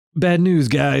Bad news,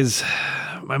 guys.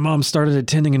 My mom started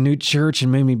attending a new church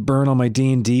and made me burn all my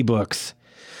D&D books.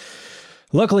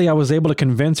 Luckily, I was able to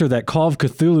convince her that Call of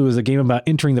Cthulhu is a game about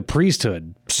entering the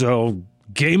priesthood. So,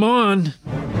 game on!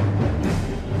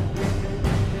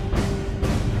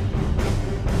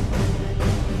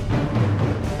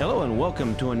 Hello and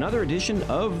welcome to another edition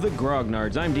of the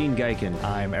Grognards. I'm Dean Geiken.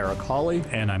 I'm Eric Hawley.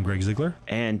 And I'm Greg Ziegler.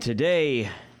 And today,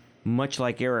 much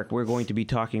like Eric, we're going to be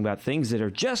talking about things that are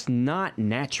just not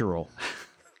natural.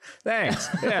 Thanks.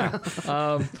 Yeah.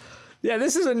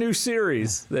 This is a new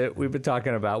series that we've been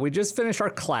talking about. We just finished our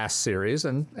class series,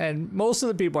 and most of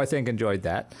the people, I think, enjoyed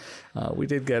that. We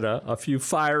did get a few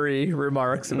fiery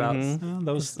remarks about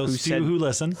Those few who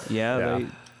listen. Yeah.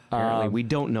 Apparently we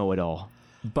don't know it all.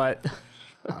 But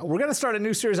we're going to start a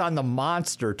new series on the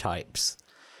monster types.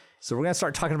 So we're going to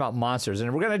start talking about monsters,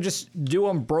 and we're going to just do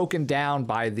them broken down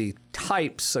by the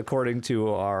types according to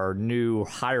our new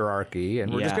hierarchy,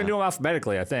 and we're just going to do them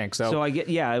alphabetically, I think. So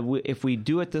if we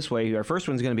do it this way, our first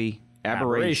one's going to be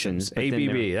Abberations.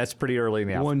 ABB. That's pretty early in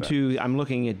the alphabet. 1, 2, I'm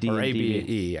looking at D&D. Or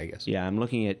ABE, I guess. Yeah, I'm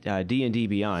looking at D&D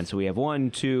Beyond. So we have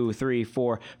 1, 2, 3,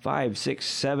 4, 5, 6,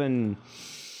 7,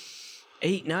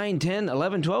 8, 9, 10,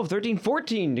 11, 12, 13,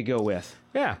 14 to go with.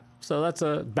 Yeah. So that's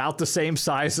about the same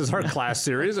size as our class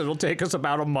series. It'll take us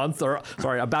about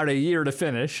about a year to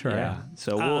finish. Right? Yeah.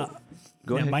 So we'll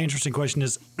go ahead. My interesting question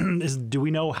is do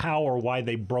we know how or why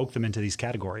they broke them into these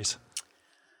categories?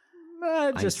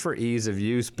 Just for ease of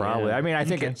use, probably. Yeah. I mean, I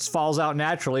think it falls out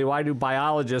naturally. Why do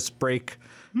biologists break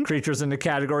creatures into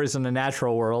categories in the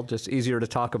natural world? Just easier to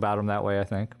talk about them that way, I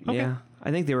think. Okay. Yeah.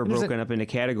 I think they were broken up into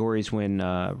categories when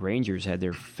Rangers had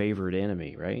their favorite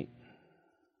enemy, right?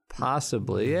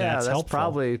 Possibly, yeah. That's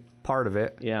probably part of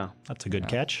it. Yeah, That's a good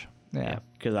catch. Yeah,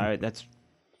 because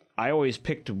I always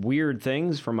picked weird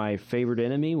things for my favorite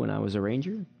enemy when I was a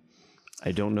ranger.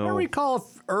 I don't know. I recall if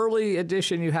early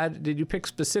edition did you pick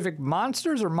specific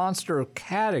monsters or monster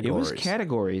categories? It was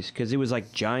categories because it was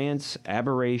like giants,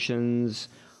 aberrations,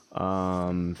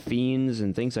 fiends,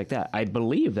 and things like that. I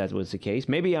believe that was the case.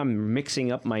 Maybe I'm mixing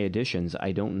up my editions.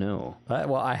 I don't know.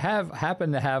 Well, I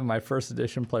happen to have my first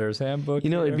edition player's handbook. You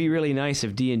know, it'd be really nice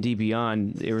if D&D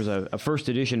Beyond, there was a first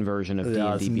edition version of D&D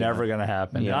Beyond. It's never going to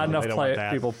happen. Yeah, Not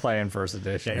enough people playing first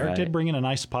edition. Yeah, Eric did bring in a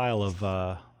nice pile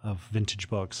of vintage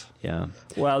books. Yeah.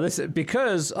 Well,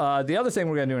 because the other thing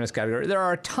we're going to do in this category, there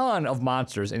are a ton of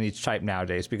monsters in each type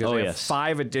nowadays because we have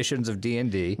 5 editions of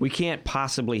D&D. We can't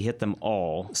possibly hit them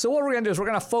all. So what we're going to do is we're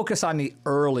going to focus on the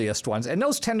earliest ones, and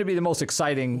those tend to be the most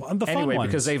exciting anyway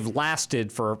because they've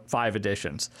lasted for 5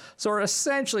 editions. So we're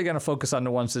essentially going to focus on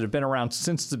the ones that have been around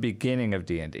since the beginning of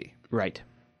D&D. Right.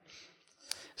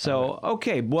 So,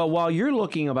 okay, well, while you're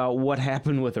looking about what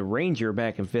happened with a Ranger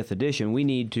back in 5th edition, we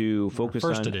need to focus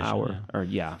on first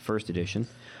edition.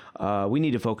 We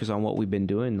need to focus on what we've been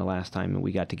doing the last time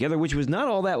we got together, which was not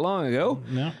all that long ago.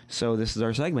 No. So this is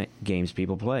our segment, Games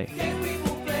People Play.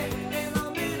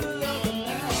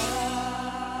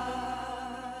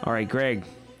 All right, Greg,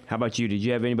 how about you? Did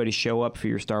you have anybody show up for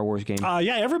your Star Wars game?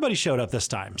 Yeah, everybody showed up this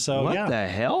time. So what the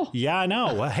hell? Yeah, I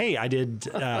know. Well, hey, I did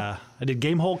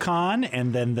Gamehole Con,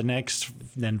 and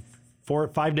then 4 or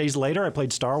 5 days later I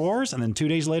played Star Wars, and then 2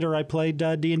 days later I played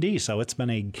D&D. So it's been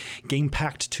a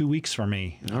game-packed 2 weeks for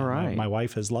me. All right. My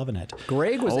wife is loving it.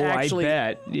 Greg was I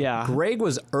bet. Yeah. Greg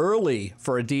was early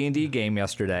for a D&D game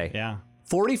yesterday. Yeah.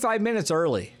 45 minutes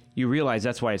early. You realize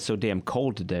that's why it's so damn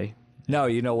cold today. No,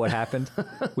 you know what happened?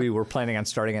 We were planning on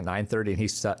starting at 9:30, and he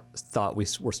thought we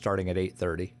were starting at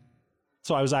 8:30.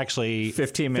 So I was actually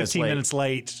 15 minutes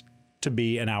late to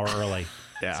be an hour early.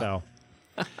 Yeah. So,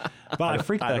 but I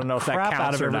freaked the crap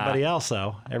out of everybody else,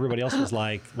 though. Everybody else was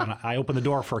like, when I opened the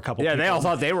door for a couple people. Yeah, they all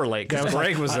thought they were late because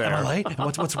Greg was there. Am I late?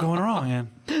 What's going wrong, man?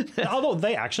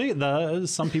 Although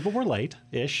some people were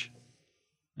late-ish.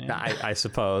 Yeah. I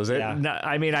suppose.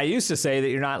 I mean, I used to say that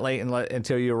you're not late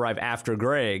until you arrive after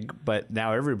Greg, but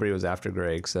now everybody was after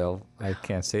Greg, so I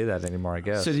can't say that anymore, I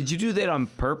guess. So did you do that on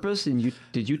purpose? And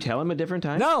did you tell him a different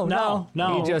time? No.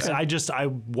 I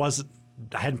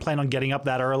hadn't planned on getting up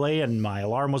that early, and my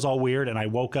alarm was all weird, and I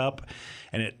woke up,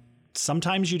 and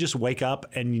sometimes you just wake up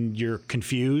and you're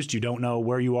confused. You don't know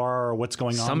where you are or what's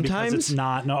going on. Sometimes? Because it's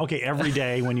not. No, okay, every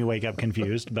day when you wake up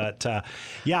confused. But,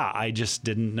 I just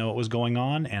didn't know what was going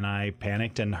on, and I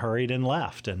panicked and hurried and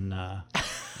left. And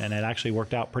it actually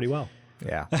worked out pretty well.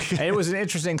 Yeah. And it was an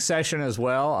interesting session as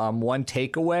well. One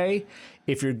takeaway,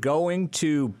 if you're going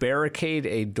to barricade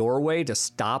a doorway to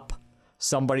stop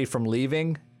somebody from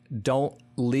leaving, don't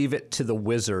leave it to the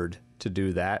wizard to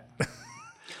do that.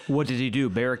 What did he do?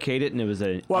 Barricade it, and it was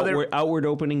an outward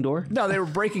opening door? No, they were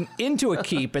breaking into a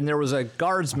keep, and there was a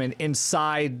guardsman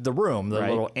inside the room, the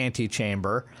little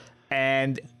antechamber,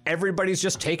 and everybody's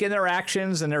just taking their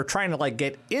actions, and they're trying to like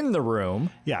get in the room.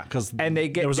 Yeah, because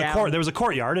there was a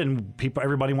courtyard, and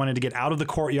everybody wanted to get out of the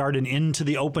courtyard and into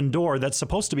the open door that's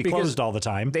supposed to be closed all the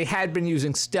time. They had been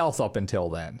using stealth up until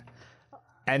then.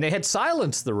 And they had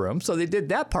silenced the room, so they did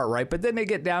that part right. But then they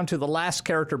get down to the last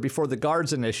character before the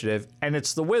guards initiative, and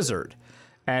it's the wizard.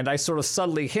 And I sort of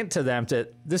subtly hint to them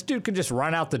that this dude can just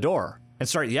run out the door and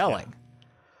start yelling. Yeah.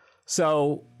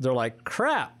 So they're like,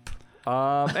 crap.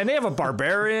 And they have a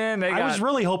barbarian. I was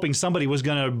really hoping somebody was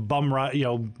going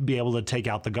to be able to take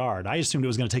out the guard. I assumed it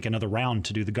was going to take another round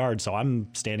to do the guard, so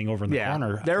I'm standing over in the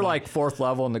corner. They're like 4th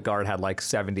level, and the guard had like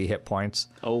 70 hit points.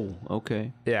 Oh,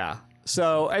 okay. Yeah.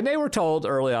 So, and they were told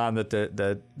early on that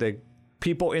the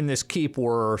people in this keep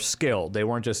were skilled. They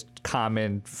weren't just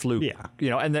common fluke.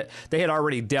 Yeah. And they had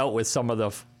already dealt with some of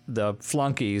the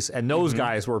flunkies, and those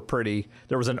guys were pretty.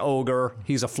 There was an ogre.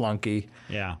 He's a flunky.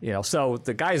 Yeah. So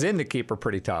the guys in the keep are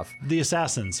pretty tough. The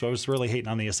assassins. So I was really hating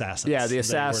on the assassins. Yeah, the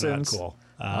assassins. They were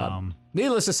not cool.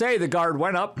 Needless to say, the guard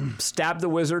went up, stabbed the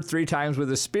wizard 3 times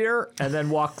with a spear, and then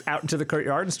walked out into the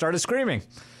courtyard and started screaming.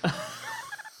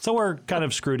 So we're kind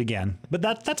of screwed again, but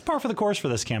that's par for the course for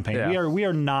this campaign. Yeah. We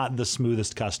are not the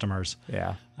smoothest customers.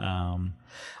 Yeah.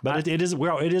 But it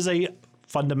is a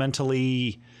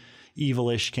fundamentally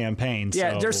evil-ish campaign.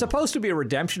 Yeah, so. There's supposed to be a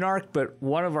redemption arc, but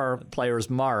one of our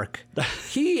players, Mark,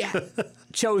 he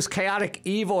chose chaotic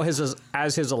evil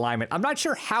as his alignment. I'm not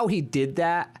sure how he did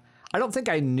that. I don't think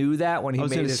I knew that when he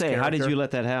made his character. How did you let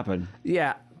that happen?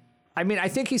 Yeah. I mean, I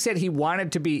think he said he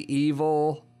wanted to be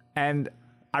evil, and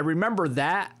I remember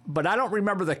that, but I don't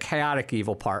remember the chaotic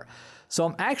evil part. So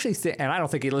I'm actually and I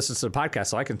don't think he listens to the podcast,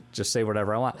 so I can just say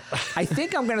whatever I want. I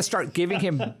think I'm going to start giving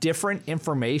him different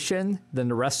information than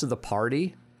the rest of the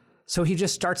party. So he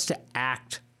just starts to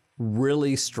act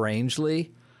really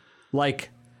strangely. Like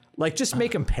just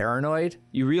make him paranoid.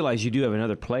 You realize you do have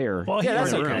another player. Well, yeah,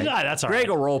 that's okay. Yeah, that's all Greg right.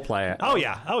 will role play it. Oh,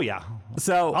 yeah.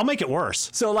 So I'll make it worse.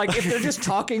 So like if they're just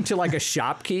talking to like a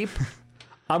shopkeep,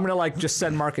 I'm going to just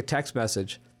send Mark a text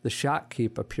message. The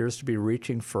shopkeep appears to be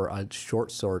reaching for a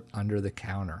short sword under the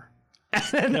counter.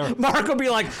 And then Mark will be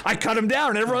like, I cut him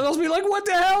down. And everyone else will be like, what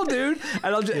the hell, dude?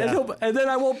 And I'll just, and then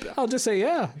I'll just say,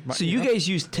 yeah. So you guys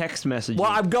use text messages?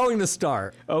 Well, I'm going to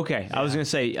start. Okay. Yeah. I was going to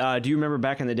say, do you remember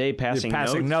back in the day passing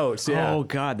notes? Yeah. Oh,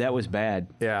 God, that was bad.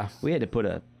 Yeah. We had to put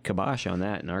a kibosh on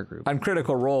that in our group. On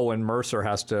Critical Role, when Mercer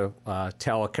has to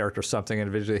tell a character something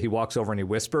individually, he walks over and he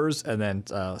whispers, and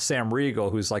then Sam Riegel,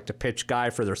 who's like the pitch guy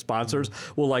for their sponsors,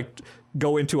 will like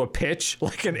go into a pitch,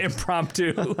 like an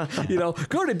impromptu,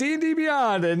 go to D&D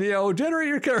Beyond and, generate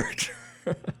your character.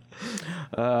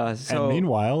 And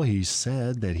meanwhile, he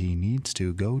said that he needs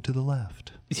to go to the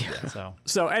left. Yeah.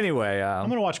 So anyway, I'm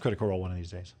going to watch Critical Role one of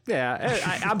these days.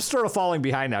 Yeah, I'm sort of falling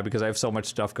behind now because I have so much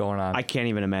stuff going on. I can't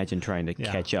even imagine trying to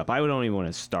catch up. I don't even want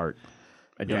to start.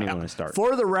 I don't even want to start.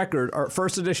 For the record, our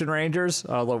first edition Rangers,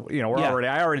 I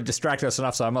already distracted us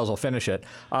enough, so I might as well finish it.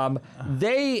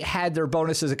 They had their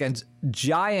bonuses against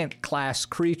giant class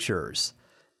creatures.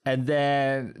 And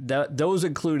then those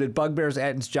included bugbears,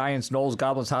 entins, giants, gnolls,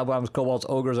 goblins, hobgoblins, kobolds,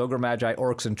 ogres, ogre magi,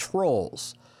 orcs, and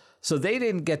trolls. So they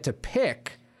didn't get to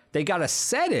pick. They got a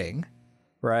setting,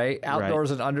 right? Outdoors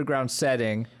and underground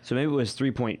setting. So maybe it was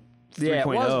 3.0. Yeah, it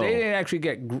was. They didn't actually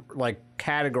get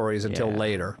categories until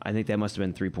later. I think that must have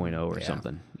been 3.0 or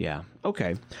something. Yeah.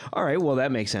 Okay. All right. Well,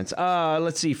 that makes sense.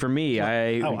 Let's see. For me,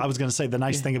 I was going to say the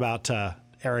nice thing about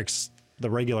Eric's the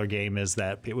regular game is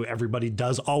that everybody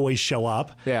does always show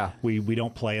up. Yeah. We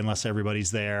don't play unless everybody's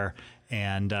there.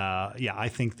 And I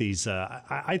think these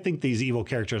evil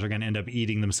characters are going to end up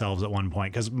eating themselves at one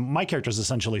point because my character is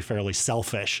essentially fairly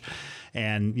selfish,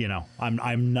 and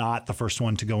I'm not the first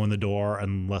one to go in the door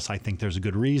unless I think there's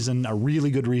a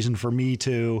really good reason for me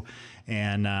to,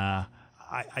 and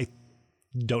I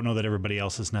don't know that everybody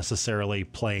else is necessarily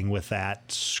playing with that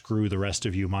screw the rest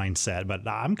of you mindset, but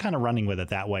I'm kind of running with it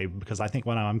that way because I think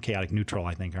when I'm chaotic neutral,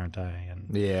 I think, aren't I?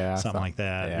 And something like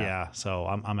that. Yeah. So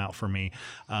I'm out for me.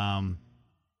 And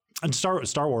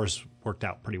Star Wars worked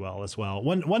out pretty well as well.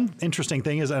 One interesting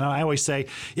thing is, and I always say,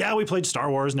 we played Star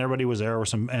Wars and everybody was there,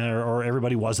 or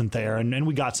everybody wasn't there, and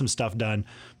we got some stuff done.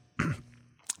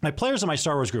 My players in my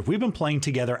Star Wars group, we've been playing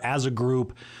together as a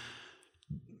group,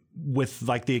 with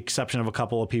like the exception of a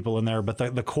couple of people in there, but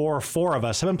the core 4 of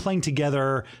us have been playing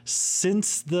together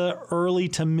since the early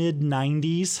to mid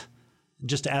 90s,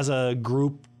 just as a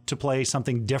group to play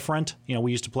something different.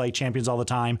 We used to play Champions all the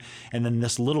time, and then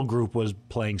this little group was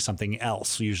playing something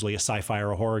else, usually a sci-fi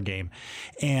or a horror game.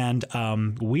 And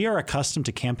we are accustomed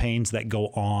to campaigns that go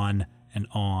on and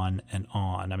on and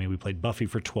on. I mean, we played Buffy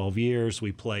for 12 years.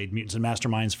 We played Mutants and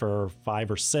Masterminds for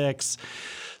 5 or 6.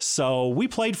 So we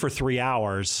played for 3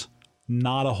 hours.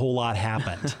 Not a whole lot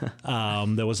happened.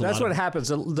 That's what happens.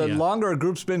 The longer a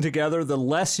group's been together, the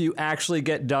less you actually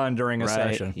get done during a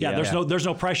session. Yeah, there's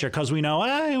no pressure because we know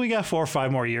we got 4 or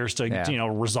 5 more years to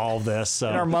resolve this. So.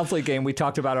 In our monthly game, we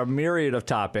talked about a myriad of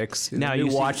topics. Now, the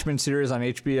new Watchmen series on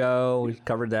HBO, we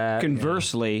covered that.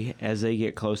 Conversely, as they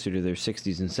get closer to their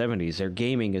 60s and 70s, their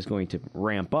gaming is going to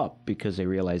ramp up because they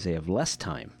realize they have less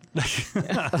time.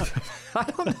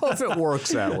 I don't know if it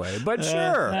works that way, but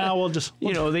sure. We'll just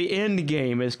the end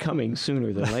game is coming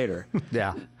sooner than later.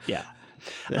 Yeah.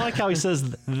 I like how he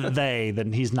says they,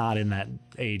 that he's not in that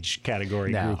age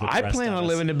category group. I plan on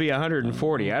living to be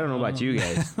 140. I don't know about you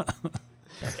guys.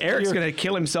 Eric's going to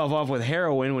kill himself off with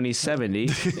heroin when he's 70.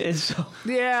 But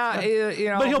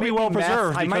he'll be well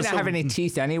preserved. I might not have any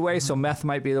teeth anyway, so meth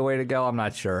might be the way to go. I'm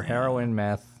not sure. Heroin,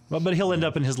 meth. But he'll end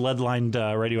up in his lead-lined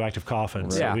radioactive coffin,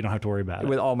 so we don't have to worry about it.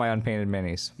 With all my unpainted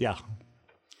minis. Yeah.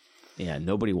 Yeah,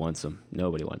 nobody wants them.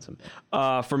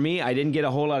 For me, I didn't get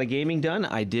a whole lot of gaming done.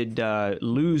 I did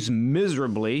lose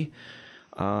miserably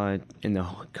in the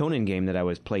Conan game that I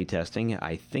was playtesting.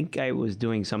 I think I was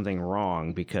doing something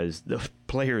wrong because the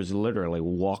players literally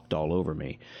walked all over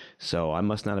me. So I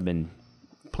must not have been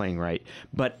playing right.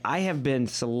 But I have been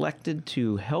selected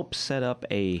to help set up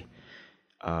a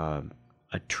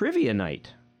trivia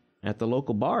night at the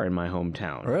local bar in my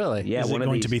hometown. Really? Yeah. Is it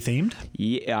going to be themed?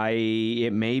 Yeah,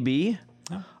 it may be.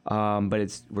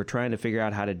 But we're trying to figure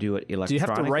out how to do it electronically. Do you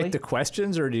have to write the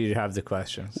questions, or do you have the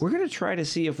questions? We're going to try to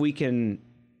see if we can.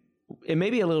 It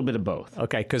may be a little bit of both.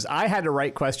 Okay, because I had to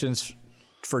write questions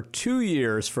for 2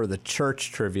 years for the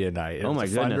church trivia night. Oh my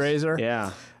goodness! Fundraiser.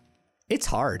 Yeah, it's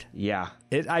hard. Yeah.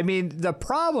 The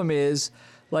problem is,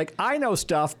 like, I know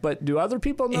stuff, but do other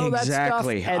people know that stuff?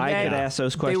 Exactly. I could ask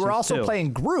those questions. They were also too.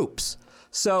 playing groups.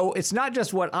 So it's not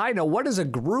just what I know. What does a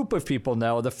group of people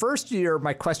know? The first year,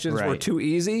 my questions were too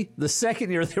easy. The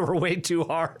second year, they were way too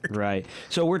hard. Right.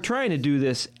 So we're trying to do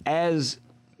this as...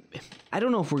 I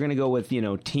don't know if we're going to go with,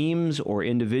 teams or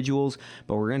individuals,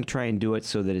 but we're going to try and do it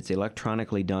so that it's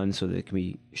electronically done so that it can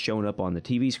be shown up on the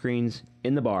TV screens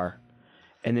in the bar.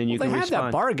 And then you can respond. They have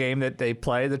that bar game that they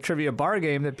play, the trivia bar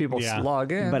game that people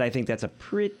log in. But I think that's a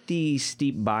pretty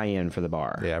steep buy-in for the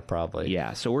bar. Yeah, probably.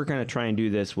 Yeah, so we're going to try and do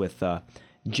this with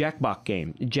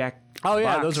Jackbox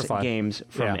those are fun. Games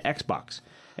from Xbox,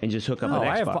 and just hook up an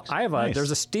Xbox. I have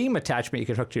there's a Steam attachment you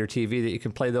can hook to your TV that you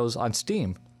can play those on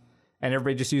Steam, and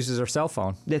everybody just uses their cell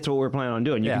phone. That's what we're planning on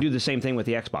doing. You can do the same thing with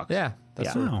the Xbox. Yeah,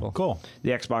 that's cool. The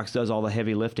Xbox does all the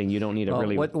heavy lifting. You don't need a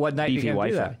really what night beefy you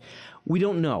Wi-Fi. do that? We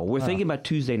don't know. We're thinking about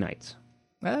Tuesday nights.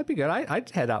 That'd be good. I'd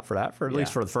head out for that, at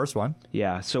least for the first one.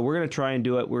 Yeah, so we're going to try and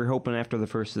do it. We're hoping after the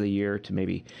first of the year to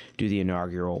maybe do the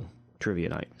inaugural trivia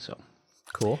night. So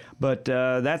cool. But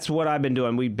that's what I've been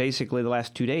doing. We basically, the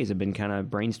last 2 days, have been kind of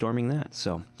brainstorming that.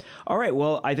 So, all right,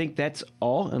 well, I think that's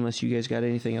all, unless you guys got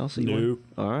anything else. No.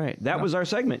 All right, that was our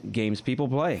segment, Games People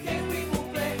Play.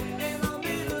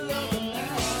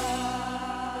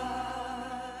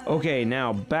 Okay,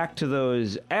 now back to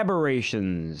those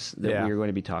aberrations that we are going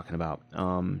to be talking about.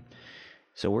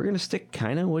 So we're going to stick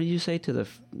kind of, what do you say, to the,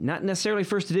 not necessarily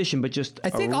first edition, but just... I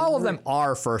think all of them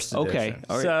are first edition. Okay.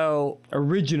 All right. So...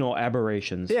 original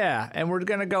aberrations. Yeah, and we're just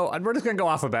going to go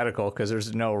alphabetical because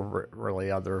there's no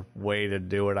really other way to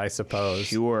do it, I suppose.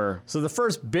 Sure. So the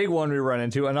first big one we run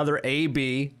into, another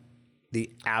AB,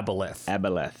 the Aboleth.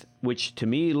 Aboleth, which to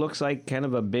me looks like kind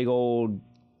of a big old...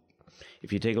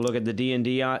 If you take a look at the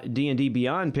D&D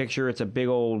Beyond picture, it's a big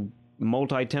old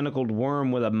multi-tentacled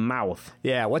worm with a mouth.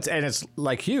 Yeah, and it's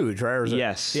like huge, right?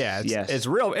 Yes. It's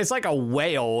real. It's like a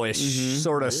whale-ish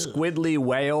sort of squiddly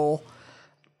whale.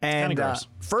 And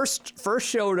first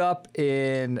showed up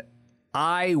in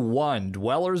I-1,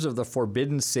 Dwellers of the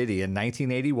Forbidden City in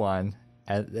 1981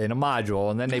 in a module,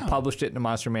 and then they published it in a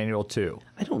Monster Manual 2.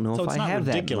 I don't know if I have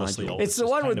that module. It's the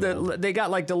one with they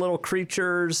got like the little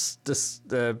creatures,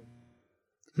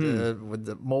 with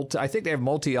the multi, I think they have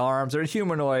multi-arms. They're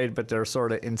humanoid, but they're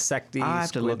sort of insecty. I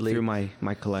have to look through my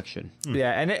collection.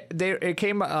 Yeah, and it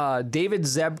came David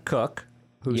Zeb Cook,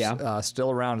 who's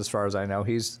still around as far as I know.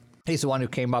 He's the one who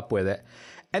came up with it,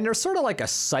 and they're sort of like a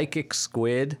psychic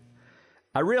squid.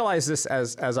 I realized this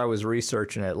as I was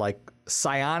researching it. Like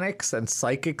psionics and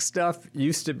psychic stuff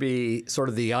used to be sort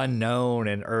of the unknown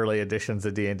in early editions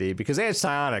of D&D because they had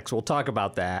psionics. We'll talk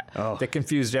about that. That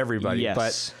confused everybody.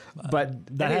 Yes.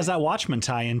 But that has that Watchmen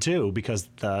tie-in too, because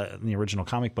in the original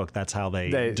comic book, that's how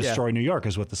they destroy New York,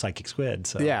 is with the psychic squid.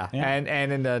 So, yeah.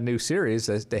 And in the new series,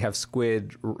 they have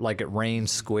squid, like it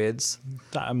rains squids.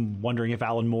 I'm wondering if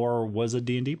Alan Moore was a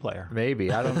D&D player.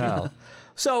 Maybe, I don't know.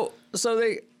 So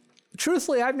they,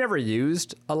 truthfully, I've never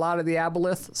used a lot of the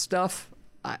Aboleth stuff.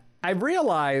 I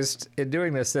realized in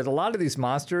doing this that a lot of these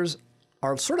monsters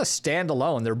are sort of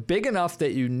standalone. They're big enough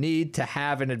that you need to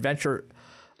have an adventure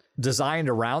designed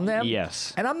around them.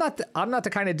 Yes. And I'm not the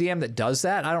kind of DM that does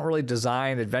that. I don't really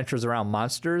design adventures around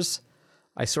monsters.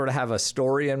 I sort of have a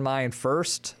story in mind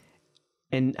first.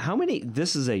 And how many?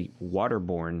 This is a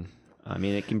waterborne. I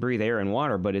mean, it can breathe air and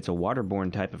water, but it's a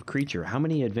waterborne type of creature. How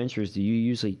many adventures do you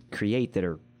usually create that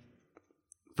are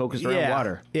focused around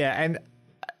water? Yeah, and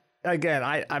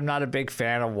again, I'm not a big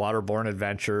fan of waterborne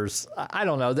adventures. I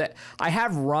don't know that I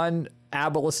have run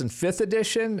Aboleth in 5th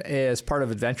edition as part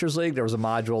of Adventures League. There was a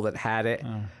module that had it.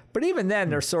 But even then,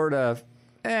 they're sort of,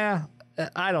 I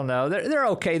don't know. They're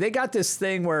okay. They got this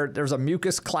thing where there's a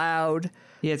mucus cloud.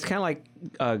 Yeah, it's kind of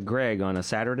like Greg on a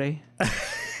Saturday.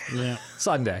 Yeah.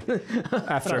 Sunday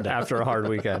after a hard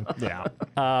weekend. Yeah.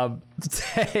 But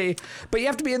you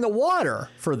have to be in the water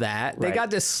for that. They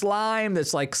got this slime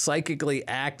that's like psychically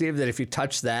active that if you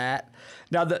touch that.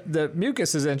 Now, the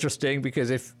mucus is interesting because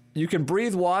if you can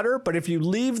breathe water, but if you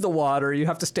leave the water, you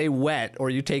have to stay wet or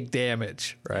you take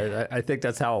damage, right? I think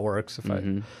that's how it works.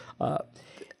 And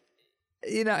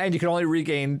you can only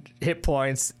regain hit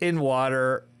points in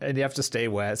water and you have to stay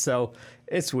wet. So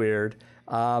it's weird.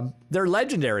 They're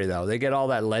legendary, though. They get all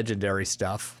that legendary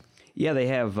stuff. Yeah, they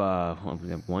have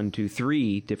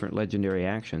 3 different legendary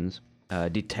actions.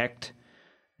 Detect.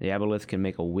 The Aboleth can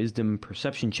make a wisdom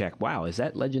perception check. Wow, is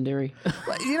that legendary?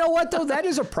 You know what, though? That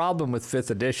is a problem with 5th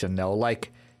edition, though.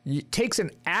 Like, it takes an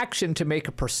action to make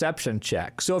a perception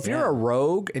check. So if you're a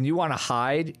rogue and you want to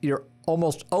hide, you're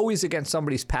almost always against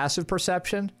somebody's passive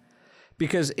perception.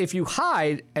 Because if you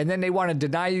hide and then they want to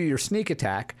deny you your sneak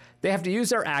attack, they have to use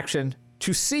their action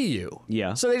to see you.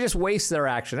 Yeah. So they just waste their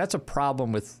action. That's a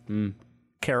problem with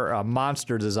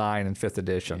monster design in 5th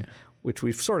edition, which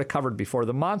we've sort of covered before.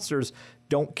 The monsters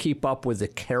don't keep up with the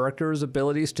characters'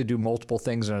 abilities to do multiple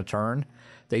things in a turn.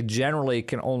 They generally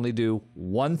can only do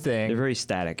one thing. They're very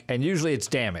static. And usually it's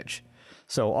damage.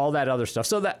 So all that other stuff.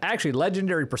 So that actually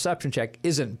legendary perception check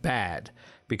isn't bad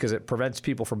because it prevents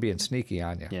people from being sneaky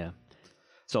on you. Yeah.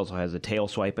 It also has the tail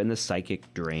swipe and the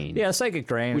psychic drain. Yeah, psychic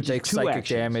drain, which takes psychic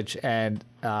actions. damage, and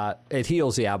it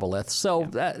heals the Aboleth. So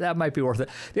that might be worth it.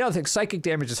 The other thing, psychic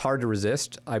damage is hard to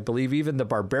resist. I believe even the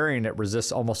barbarian that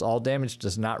resists almost all damage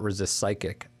does not resist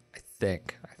psychic. I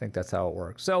think that's how it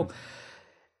works. So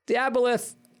the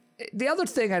Aboleth. The other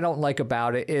thing I don't like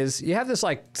about it is you have this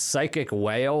like psychic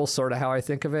whale, sort of how I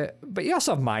think of it, but you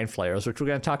also have mind flayers, which we're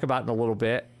going to talk about in a little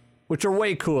bit, which are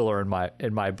way cooler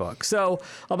in my book. So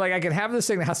I'm like, I can have this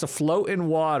thing that has to float in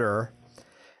water,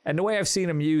 and the way I've seen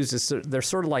them used is they're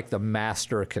sort of like the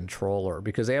master controller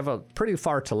because they have a pretty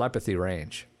far telepathy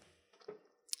range.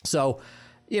 So,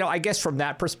 I guess from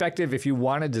that perspective, if you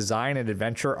want to design an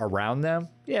adventure around them,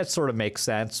 it sort of makes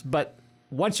sense. But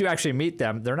once you actually meet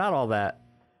them, they're not all that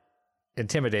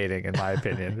intimidating, in my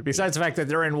opinion. Besides the fact that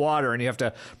they're in water and you have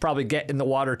to probably get in the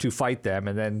water to fight them,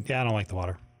 and then I don't like the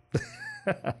water.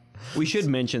 We should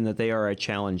mention that they are a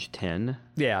challenge 10.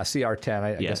 Yeah, CR10.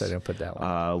 I guess I didn't put that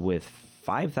one. With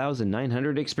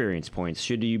 5,900 experience points,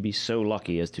 should you be so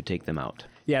lucky as to take them out.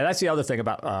 Yeah, that's the other thing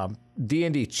about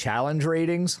D&D challenge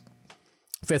ratings.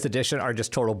 5th edition are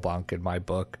just total bunk in my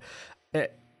book.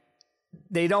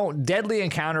 Deadly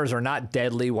encounters are not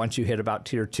deadly once you hit about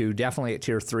tier 2, definitely at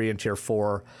tier 3 and tier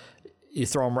 4. You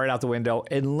throw them right out the window.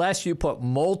 Unless you put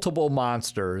multiple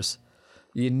monsters,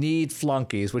 you need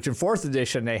flunkies, which in 4th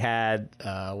edition they had,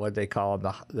 what they call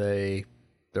them,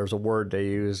 there's a word they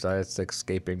used, it's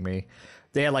escaping me.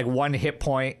 They had like 1 hit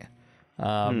point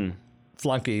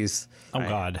flunkies. Oh,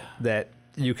 God. That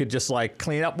you could just like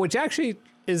clean up, which actually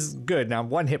is good. Now,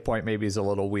 1 hit point maybe is a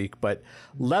little weak, but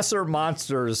lesser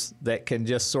monsters that can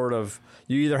just sort of,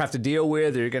 you either have to deal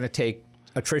with or you're going to take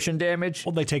attrition damage.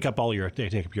 Well, they take up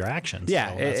your actions.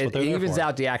 Yeah, so that's what it they're evens for.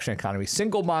 out the action economy.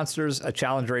 Single monsters, a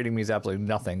challenge rating means absolutely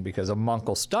nothing because a monk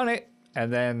will stun it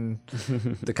and then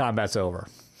the combat's over.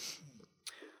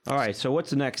 All right, so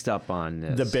what's next up on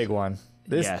this? The big one.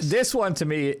 This one to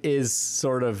me is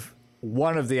sort of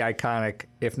one of the iconic,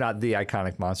 if not the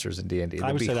iconic monsters in D&D.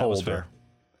 I would say that was fair.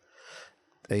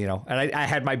 And I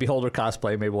had my Beholder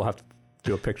cosplay. Maybe we'll have to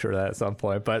do a picture of that at some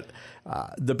point. But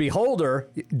the Beholder,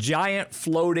 giant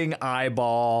floating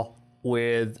eyeball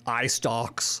with eye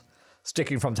stalks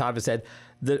sticking from top of his head.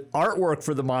 The artwork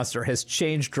for the monster has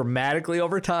changed dramatically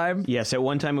over time. Yes, at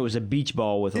one time it was a beach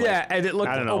ball with and it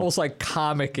looked almost like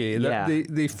comic-y. Yeah.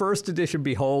 The first edition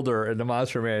Beholder in the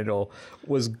Monster Manual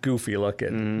was goofy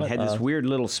looking. Had this weird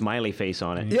little smiley face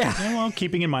on it. Yeah. Well,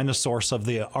 keeping in mind the source of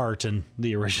the art in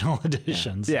the original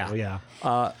editions. Yeah.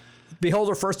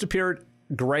 Beholder first appeared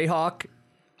Greyhawk,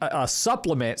 a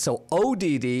supplement, so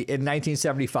ODD in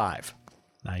 1975.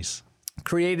 Nice.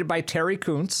 Created by Terry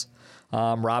Kuntz.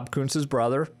 Rob Kuntz's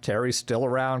brother. Terry's still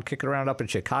around, kicking around up in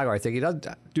Chicago. I think he doesn't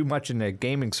do much in the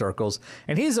gaming circles.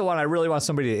 And he's the one I really want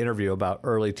somebody to interview about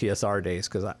early TSR days,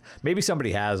 because maybe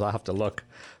somebody has. I'll have to look.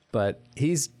 But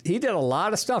he did a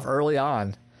lot of stuff early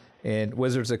on in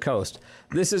Wizards of the Coast.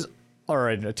 Or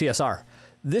in TSR.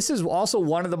 This is also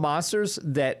one of the monsters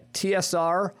that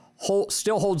TSR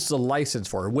still holds the license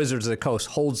for. Wizards of the Coast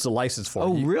holds the license for.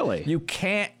 Oh, really? You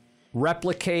can't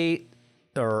replicate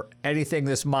or anything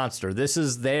this monster. This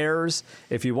is theirs.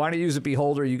 If you want to use a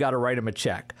Beholder, you got to write them a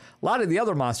check. A lot of the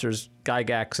other monsters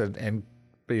Gygax and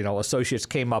associates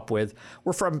came up with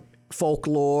were from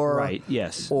folklore, right?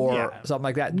 Yes, or something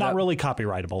like that. Not really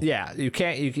copyrightable. Yeah, you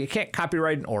can't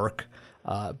copyright an orc,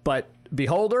 but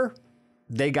Beholder,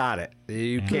 they got it.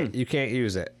 You can't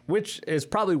use it, which is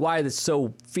probably why it's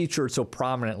so featured so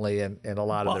prominently in a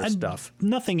lot of their stuff.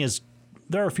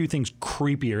 There are a few things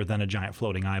creepier than a giant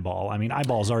floating eyeball. I mean,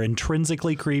 eyeballs are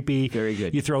intrinsically creepy. Very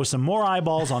good. You throw some more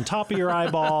eyeballs on top of your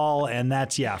eyeball, and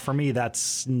for me,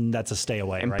 that's a stay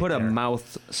away. And put a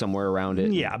mouth somewhere around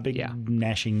it. Yeah,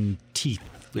 gnashing teeth.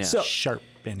 Yeah. So sharp.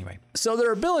 Anyway. So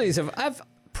their abilities have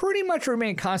pretty much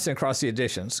remained constant across the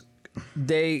editions.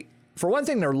 For one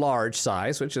thing, they're large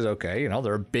size, which is okay.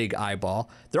 They're a big eyeball.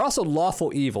 They're also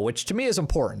lawful evil, which to me is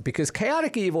important because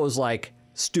chaotic evil is like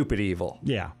stupid evil.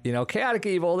 Yeah. Chaotic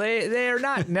evil, they're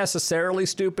not necessarily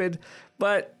stupid,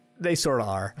 but they sort of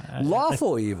are.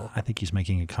 Lawful evil. I think he's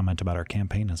making a comment about our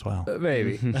campaign as well.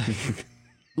 Maybe.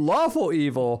 Lawful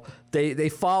evil, they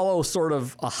follow sort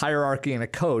of a hierarchy and a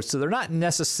code, so they're not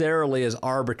necessarily as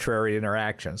arbitrary in their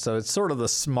actions. So it's sort of the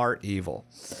smart evil.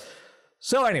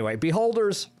 So anyway,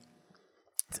 Beholders,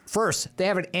 first, they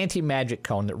have an anti-magic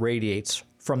cone that radiates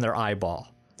from their eyeball.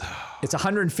 It's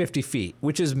 150 feet,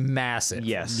 which is massive.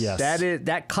 Yes.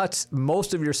 That cuts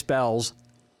most of your spells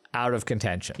out of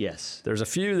contention. Yes. There's a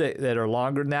few that are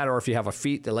longer than that, or if you have a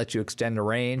feat that lets you extend the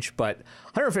range, but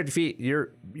 150 feet,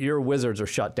 your wizards are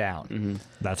shut down. Mm-hmm.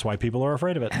 That's why people are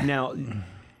afraid of it. Now,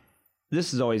 this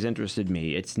has always interested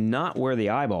me. It's not where the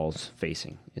eyeball's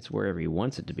facing. It's wherever he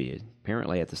wants it to be.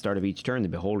 Apparently, at the start of each turn, the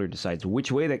Beholder decides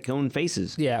which way that cone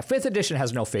faces. Yeah, 5th edition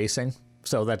has no facing.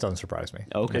 So that doesn't surprise me.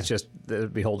 Okay. It's just the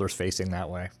Beholder's facing that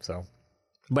way. So,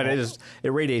 but it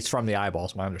radiates from the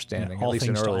eyeballs, my understanding. Yeah, all at least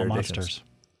things in to earlier all editions. monsters.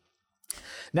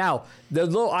 Now, the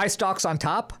little eye stalks on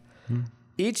top,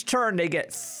 each turn they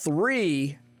get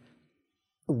 3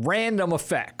 random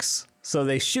effects. So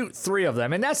they shoot 3 of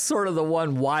them, and that's sort of the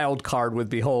one wild card with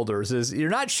Beholders is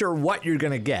you're not sure what you're going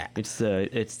to get. It's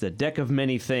the deck of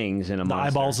many things in a monster.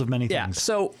 Eyeballs of many things. Yeah.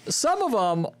 So some of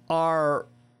them are.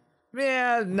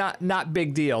 Yeah, not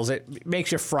big deals. It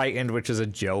makes you frightened, which is a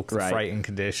joke, the frightened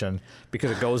condition,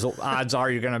 because it goes, odds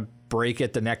are you're going to break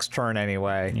it the next turn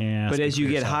anyway. Yeah. But as you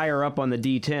get higher up on the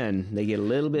D10, they get a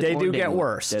little bit more They do get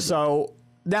worse. Deadly. So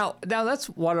now that's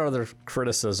one other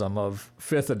criticism of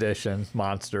 5th edition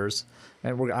monsters,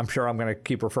 and I'm sure I'm going to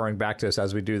keep referring back to this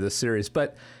as we do this series,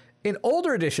 but in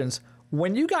older editions,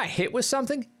 when you got hit with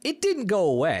something, it didn't go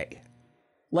away.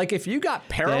 Like, if you got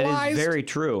paralyzed... That is very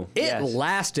true. It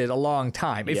lasted a long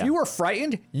time. If you were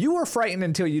frightened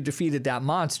until you defeated that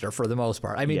monster, for the most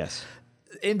part. I mean,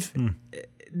 in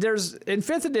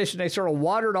 5th edition, they sort of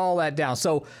watered all that down.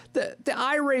 So the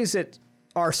eye rays that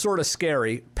are sort of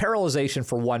scary, paralyzation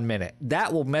for 1 minute,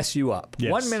 that will mess you up.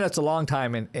 Yes. 1 minute's a long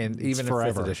time even in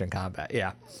 5th edition combat.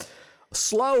 Yeah.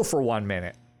 Slow for 1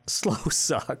 minute. Slow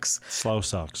sucks. Slow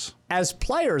sucks. As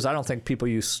players, I don't think people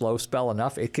use slow spell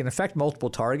enough. It can affect multiple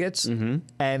targets,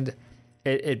 and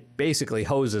it basically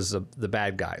hoses the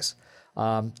bad guys.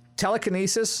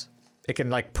 Telekinesis, it can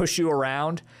like push you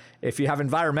around. If you have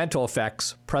environmental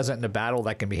effects present in the battle,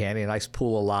 that can be handy. A nice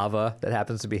pool of lava that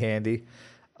happens to be handy.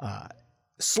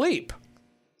 Sleep,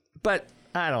 but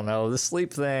I don't know, the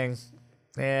sleep thing.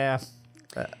 Yeah.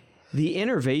 The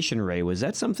innervation ray, was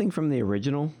that something from the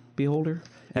original Beholder?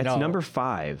 That's number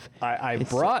 5. I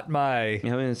brought my.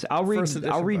 I'll read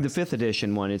the 5th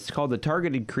edition one. It's called the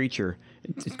targeted creature.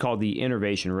 It's called the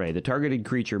Innervation Ray. The targeted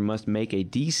creature must make a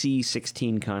DC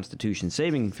 16 Constitution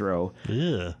saving throw,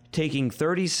 taking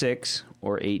 36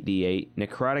 or 8d8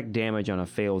 necrotic damage on a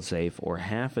failed save, or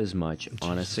half as much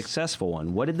on a successful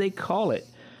one. What did they call it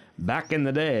back in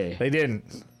the day? They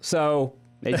didn't. So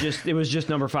it was just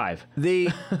number 5.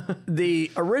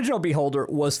 The original Beholder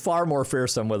was far more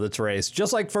fearsome with its race.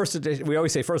 Just like first edition, we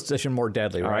always say first edition more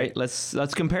deadly, right? All right,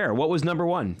 let's compare. What was number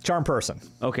 1? Charm Person.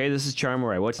 Okay, this is Charm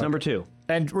Ray. What's number 2?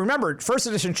 And remember, first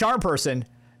edition Charm Person,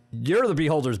 you're the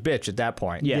Beholder's bitch at that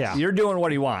point. Yeah. You're doing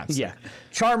what he wants. Yeah.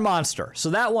 Charm Monster.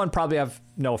 So that one probably have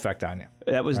no effect on you.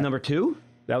 That was number 2?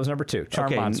 That was number 2.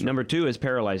 Charm Monster. Number 2 is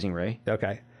Paralyzing Ray.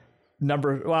 Okay.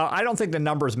 Well, I don't think the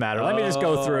numbers matter. Let me just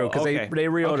go through because they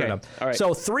reordered them. All right.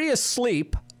 So 3 is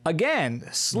Sleep. Again,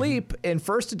 Sleep in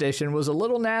first edition was a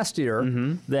little nastier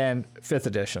than 5th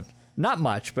edition. Not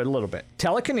much, but a little bit.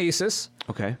 Telekinesis.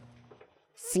 Okay.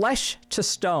 Flesh to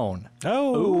Stone.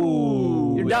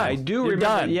 Oh. You're done. I do You're remember.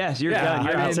 done. Yes, you're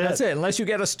done. That's it. Unless you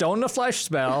get a Stone to Flesh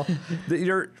spell,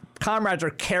 your comrades are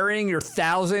carrying your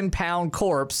 1,000-pound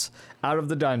corpse out of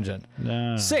the dungeon.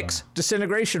 6,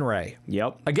 Disintegration Ray.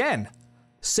 Yep. Again,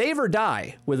 save or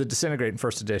die with a Disintegrate in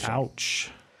first edition.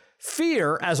 Ouch.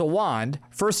 Fear as a wand.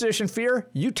 First edition Fear,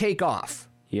 you take off.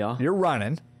 Yeah. You're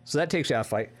running, so that takes you out of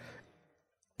fight.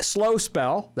 Slow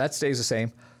spell, that stays the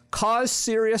same. Cause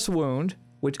Serious Wound,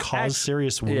 which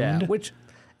serious wound. Yeah, which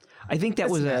I think that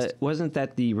wasn't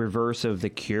that the reverse of the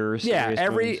cure?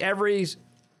 Every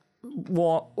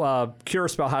cure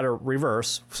spell had a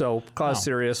reverse. So Cause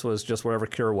Serious was just whatever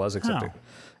cure was, except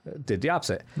it did the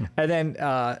opposite. And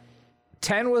then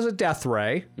 10 was a Death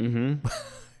Ray,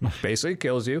 basically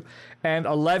kills you, and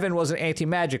 11 was an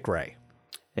Anti-Magic Ray.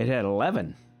 It had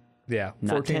 11. Yeah,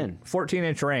 not 10.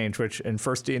 14-inch range, which in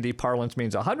first D&D parlance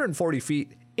means 140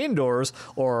 feet indoors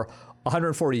or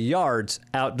 140 yards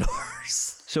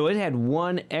outdoors. So it had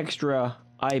 1 extra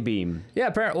eye beam. Yeah,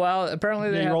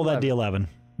 apparently they roll that D11.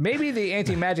 Maybe the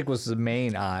anti-magic was the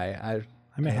main eye.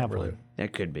 I may have one.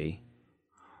 That could be.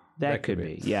 That could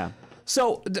be. Yeah.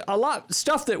 So a lot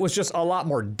stuff that was just a lot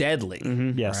more deadly.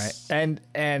 Yes. Right?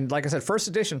 And like I said, first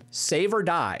edition, save or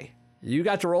die. You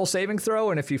got to roll saving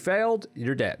throw, and if you failed,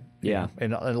 you're dead. Yeah.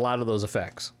 In a lot of those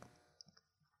effects.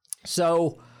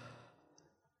 So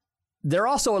they're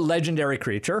also a legendary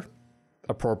creature,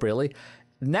 appropriately.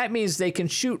 And that means they can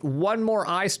shoot 1 more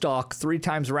eye stalk 3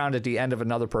 times around at the end of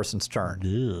another person's turn.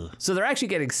 Ugh. So they're actually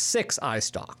getting 6 eye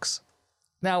stalks.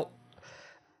 Now,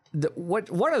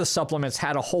 one of the supplements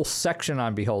had a whole section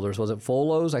on beholders. Was it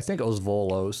Volos? I think it was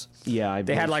Volos. Yeah,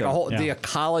 they had like a whole the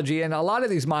ecology, and a lot of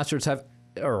these monsters have,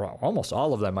 or almost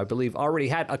all of them, I believe, already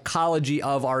had ecology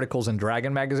of articles in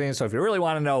Dragon magazine. So if you really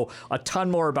want to know a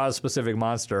ton more about a specific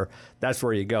monster, that's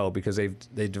where you go, because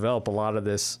they develop a lot of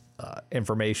this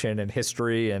information and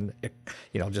history and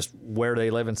just where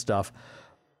they live and stuff.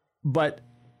 But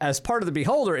as part of the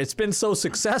Beholder, it's been so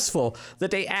successful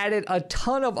that they added a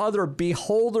ton of other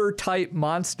Beholder type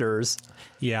monsters.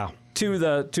 Yeah. To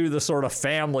the sort of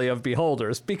family of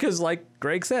Beholders, because like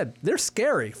Greg said, they're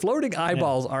scary. Floating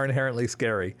eyeballs are inherently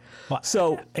scary.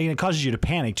 Well, and it causes you to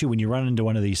panic too when you run into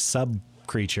one of these sub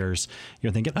creatures.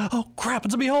 You're thinking, "Oh crap,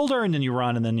 it's a Beholder," and then you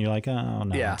run, and then you're like, "Oh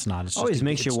no, it's not." It's always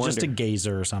makes you wonder. Just a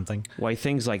gazer or something. Why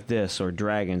things like this, or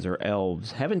dragons, or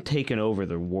elves, haven't taken over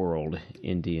the world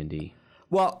in D&D.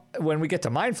 Well, when we get to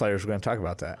Mind Flayers, we're going to talk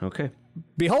about that. Okay.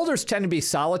 Beholders tend to be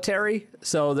solitary,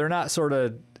 so they're not sort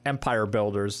of empire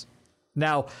builders.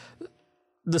 Now,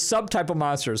 the subtype of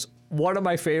monsters, one of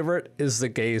my favorite is the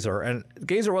Gazer. And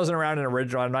Gazer wasn't around in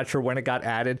original. I'm not sure when it got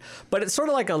added, but it's sort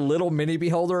of like a little mini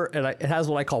Beholder, and it has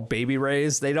what I call baby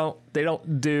rays. They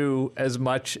don't do as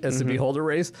much as the Beholder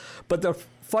rays. But the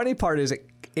funny part is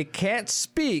it can't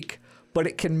speak, but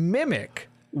it can mimic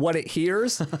what it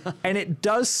hears, and it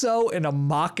does so in a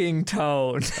mocking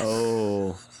tone.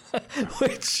 Oh.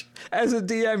 Which, as a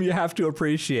DM, you have to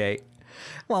appreciate.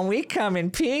 When we come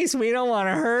in peace, we don't want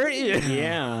to hurt you.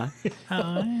 Yeah.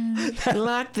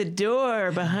 Lock the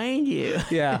door behind you.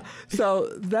 Yeah. So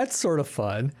that's sort of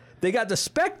fun. They got the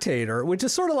Spectator, which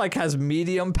is sort of like has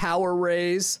medium power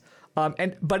rays,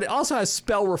 but it also has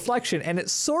spell reflection, and it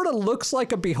sort of looks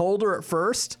like a Beholder at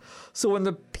first. So when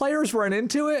the players run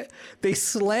into it, they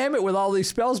slam it with all these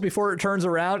spells before it turns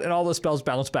around, and all the spells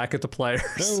bounce back at the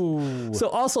players. Ooh. So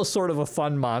also sort of a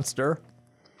fun monster.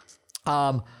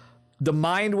 The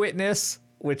Mind Witness,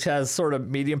 which has sort of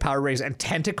medium power rays and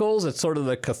tentacles. It's sort of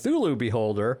the Cthulhu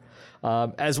Beholder,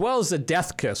 as well as the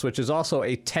Death Kiss, which is also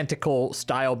a tentacle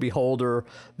style Beholder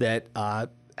that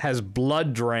has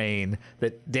blood drain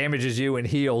that damages you and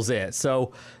heals it.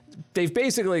 So they've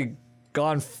basically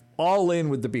gone all in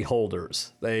with the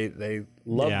beholders. They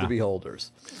love the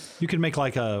beholders. You could make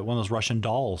like one of those Russian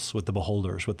dolls with the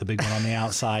beholders, with the big one on the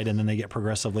outside, and then they get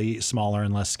progressively smaller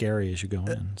and less scary as you go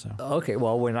in. So okay,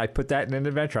 well, when I put that in an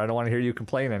adventure, I don't want to hear you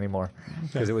complain anymore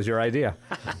because it was your idea.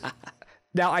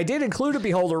 Now, I did include a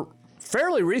beholder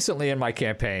fairly recently in my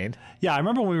campaign. Yeah, I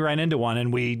remember when we ran into one,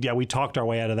 and we talked our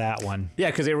way out of that one.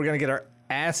 Yeah, because they were going to get our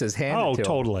asses handed to them.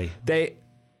 Totally.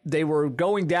 They were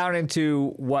going down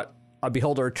into what a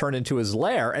beholder turned into his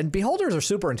lair, and beholders are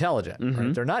super intelligent.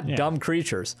 Right? They're not dumb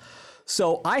creatures.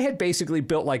 So I had basically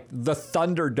built like the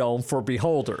Thunderdome for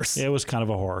beholders. It was kind of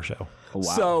a horror show. Wow.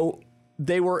 So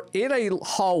they were in a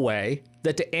hallway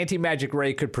that the anti-magic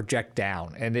ray could project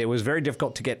down, and it was very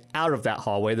difficult to get out of that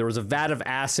hallway. There was a vat of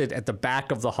acid at the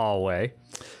back of the hallway.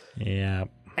 Yeah.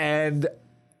 And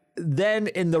then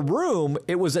in the room,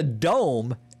 it was a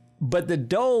dome, but the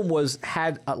dome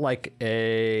had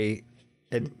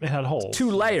It had holes. 2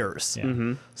 layers.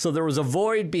 Yeah. So there was a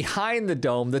void behind the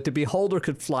dome that the beholder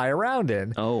could fly around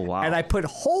in. Oh, wow. And I put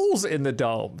holes in the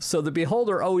dome. So the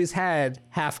beholder always had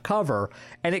half cover,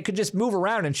 and it could just move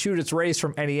around and shoot its rays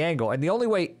from any angle. And the only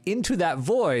way into that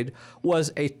void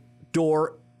was a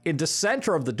door in the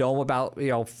center of the dome about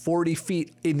 40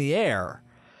 feet in the air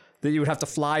that you would have to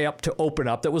fly up to open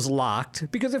up, that was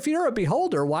locked. Because if you're a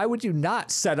beholder, why would you not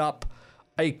set up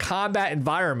a combat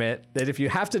environment that if you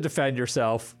have to defend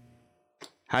yourself?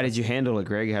 How did you handle it,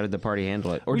 Greg? How did the party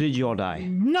handle it? Or did you all die?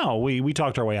 No, we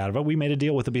talked our way out of it. We made a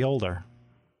deal with the beholder.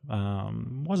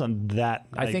 Wasn't that?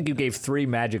 I think you gave 3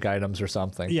 magic items or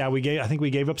something. Yeah, I think we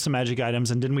gave up some magic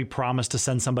items, and didn't we promise to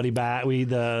send somebody back?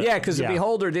 Because the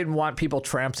beholder didn't want people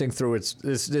tramping through its.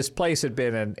 This place had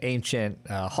been an ancient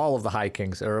Hall of the High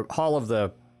Kings, or Hall of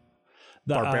the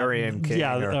Barbarian King.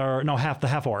 Yeah, the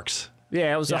half orcs.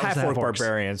 Yeah, it was a half-orc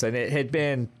barbarians, and it had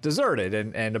been deserted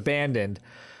and abandoned.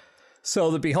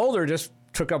 So the beholder just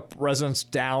took up residence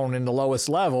down in the lowest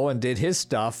level and did his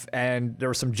stuff, and there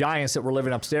were some giants that were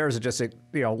living upstairs that just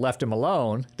left him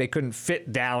alone. They couldn't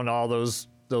fit down all those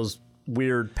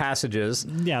weird passages.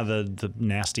 Yeah, the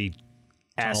nasty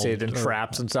acid and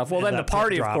traps and stuff. Well, then the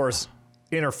party, of course,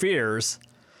 interferes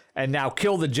and now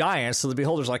kill the giants. So the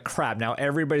beholder's like, crap, now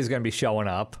everybody's going to be showing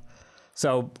up.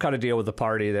 So cut a deal with the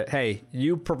party that, hey,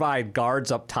 you provide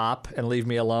guards up top and leave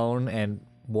me alone, and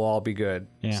we'll all be good.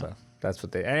 Yeah. So that's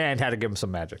what and had to give him some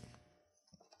magic.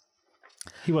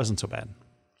 He wasn't so bad.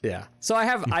 Yeah. So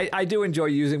I do enjoy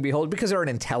using beholders because they're an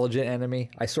intelligent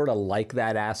enemy. I sort of like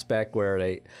that aspect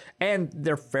where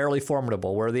they're fairly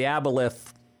formidable. Where the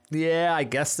Aboleth, yeah, I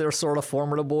guess they're sort of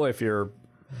formidable if you're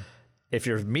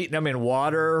meeting them in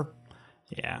water.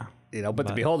 Yeah. But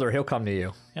the beholder, he'll come to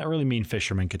you. Yeah, a really mean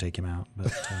fisherman could take him out.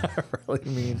 But, really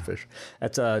mean fish.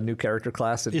 That's a new character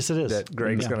class. Yes, it is. That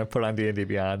Greg's going to put on D&D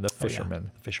Beyond, the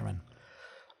fisherman. The fisherman.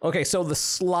 Okay, so the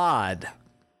slod.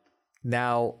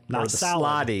 Now, not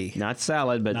salad. Slotty. Not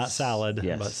salad, but... Not salad,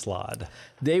 yes. but slod.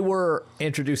 They were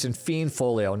introduced in Fiend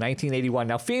Folio, 1981.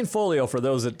 Now, Fiend Folio, for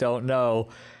those that don't know,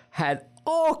 had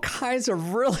all kinds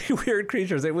of really weird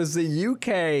creatures. It was the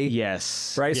UK.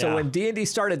 Yes. Right? Yeah. So when D&D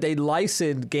started, they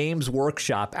licensed Games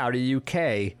Workshop out of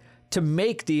UK to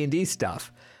make D&D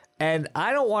stuff. And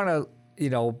I don't want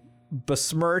to,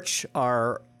 besmirch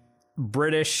our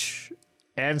British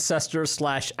ancestors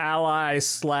 /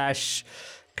 allies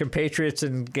 / compatriots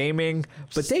in gaming,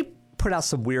 but they put out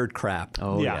some weird crap.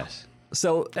 Oh, Yeah. yes.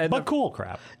 So, But cool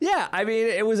crap. yeah, I mean,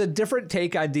 it was a different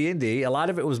take on D&D. A lot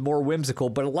of it was more whimsical,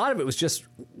 but a lot of it was just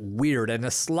weird. And the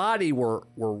Slotty were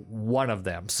one of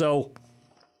them. So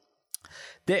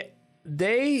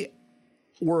they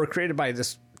were created by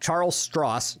this Charles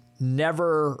Strauss.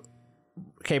 Never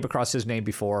came across his name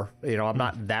before. I'm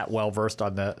not that well versed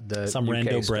on the Some UK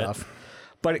rando stuff. Brit.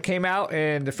 But it came out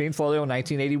in the Fiend Folio in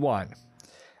 1981.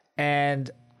 And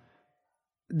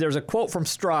there's a quote from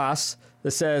Strauss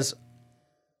that says,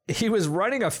 he was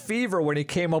running a fever when he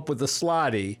came up with the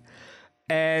Slotty,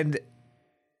 and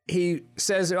he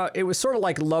says it was sort of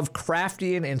like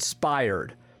Lovecraftian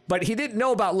inspired, but he didn't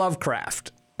know about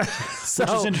Lovecraft. So,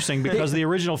 Which is interesting because the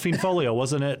original Fiend Folio,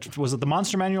 was it the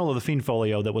Monster Manual or the Fiend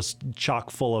Folio that was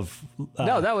chock full of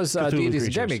no, that was Cthulhu Deities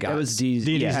and creatures? Demigods. That was D's.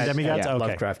 Deities and Demigods? Yeah,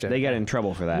 Okay. Lovecraftian. They got in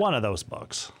trouble for that. One of those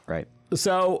books. Right.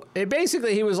 So it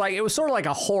basically, he was like, it was sort of like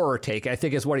a horror take, I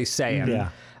think is what he's saying. Yeah.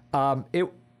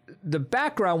 The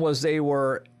background was they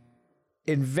were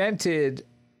invented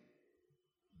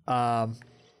to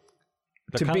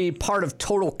be part of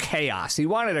total chaos. He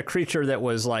wanted a creature that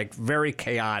was like very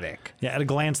chaotic. Yeah, at a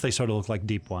glance, they sort of look like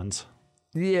deep ones.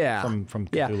 Yeah. From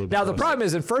Cthulhu. Now, the problem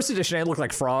is in first edition, they look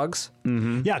like frogs.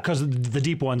 Mm-hmm. Yeah, because the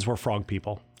deep ones were frog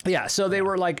people. Yeah, so they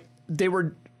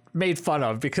were made fun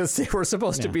of because they were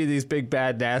supposed to be these big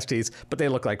bad nasties, but they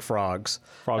look like frogs.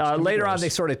 Later on, they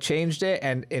sort of changed it,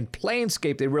 and in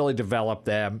Planescape, they really developed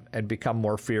them and become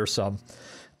more fearsome.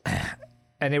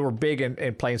 And they were big in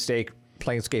Planescape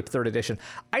 3rd edition.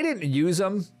 I didn't use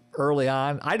them early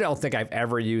on. I don't think I've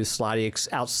ever used Slotty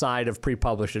outside of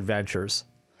pre-published adventures.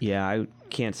 Yeah, I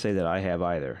can't say that I have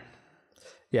either.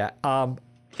 Yeah.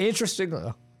 Interesting.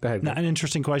 Go ahead. Now, an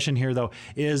interesting question here, though,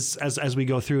 is as we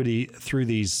go through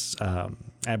these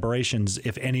aberrations,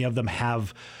 if any of them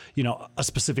have, a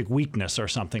specific weakness or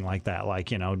something like that,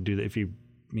 like,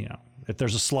 if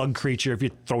there's a slug creature, if you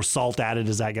throw salt at it,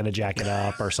 is that going to jack it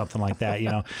up or something like that?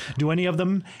 Do any of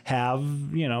them have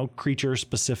creature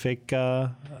specific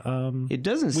It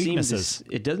doesn't weaknesses?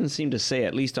 It doesn't seem to say,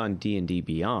 at least on D&D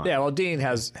Beyond. Yeah, well, Dean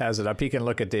has it up. He can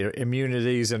look at the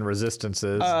immunities and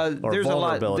resistances or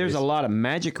vulnerabilities. There's a lot of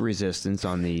magic resistance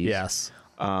on these. Yes.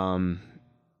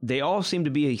 They all seem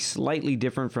to be slightly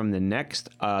different from the next.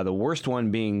 The worst one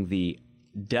being the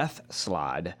Death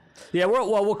Slod. Yeah,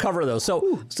 we'll cover those.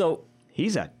 So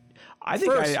I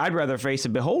think I'd rather face a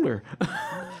beholder.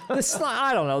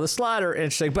 I don't know. The slot are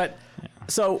interesting, but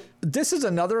so this is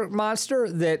another monster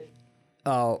that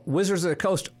Wizards of the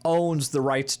Coast owns the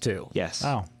rights to. Yes.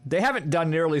 Oh. They haven't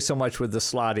done nearly so much with the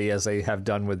Slotty as they have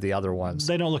done with the other ones.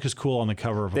 They don't look as cool on the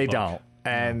cover of a book. They don't,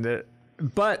 and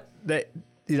but they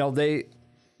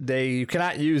you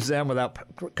cannot use them without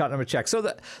cutting them a check. So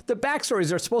the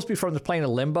backstories are supposed to be from the plane of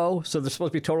Limbo, so they're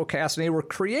supposed to be total chaos, and they were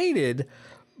created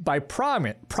by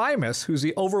Primus, who's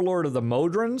the overlord of the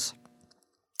Modrons.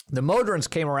 The Modrons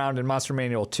came around in Monster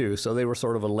Manual 2, so they were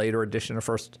sort of a later edition of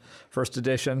first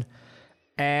edition.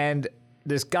 And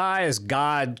this guy, as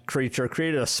god creature,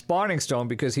 created a spawning stone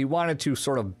because he wanted to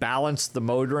sort of balance the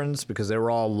Modrons because they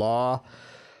were all law.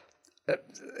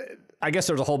 I guess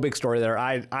there's a whole big story there.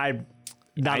 I'm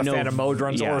not a fan of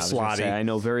Modrons or Slotty. I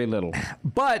know very little.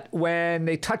 But when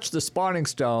they touch the spawning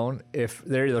stone, if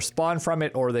they either spawn from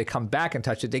it or they come back and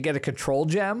touch it, they get a control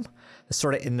gem that's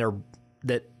sort of in their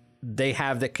that they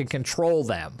have that can control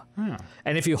them.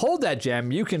 And if you hold that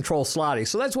gem, you control Slotty.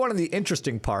 So that's one of the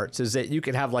interesting parts, is that you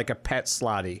can have like a pet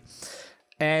Slotty.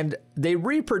 And they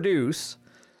reproduce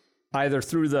either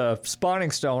through the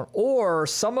spawning stone, or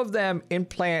some of them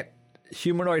implant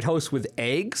humanoid hosts with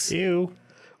eggs. Ew.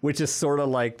 Which is sort of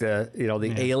like the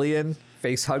alien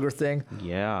face hugger thing.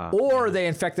 Yeah. Or they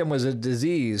infect them with a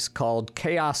disease called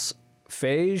chaos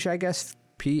phage, I guess,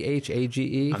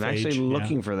 Phage. I'm actually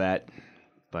looking for that,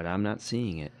 but I'm not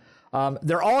seeing it.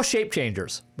 They're all shape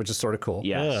changers, which is sort of cool.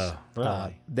 Yes.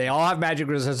 Really? They all have magic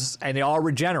resistance and they all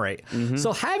regenerate.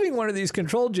 So having one of these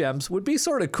control gems would be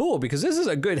sort of cool, because this is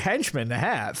a good henchman to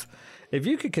have. If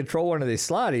you could control one of these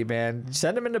Slotty, man,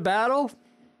 send them into battle,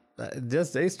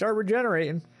 they start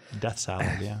regenerating. Death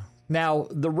salad, yeah. Now,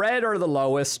 the red are the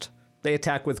lowest. They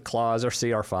attack with claws, or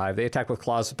CR5. They attack with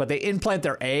claws, but they implant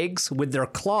their eggs with their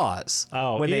claws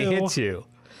when they hit you.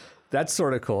 That's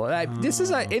sort of cool. This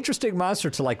is an interesting monster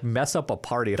to like mess up a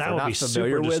party if they're not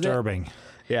familiar with it. That would be super disturbing.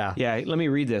 Yeah. Yeah, let me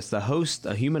read this. A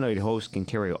humanoid host can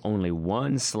carry only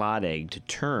one slot egg to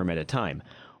term at a time.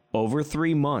 Over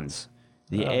 3 months,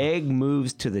 the egg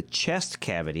moves to the chest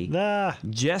cavity,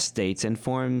 gestates, and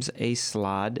forms a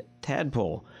slod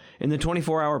tadpole. In the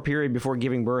 24-hour period before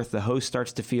giving birth, the host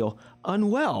starts to feel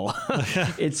unwell.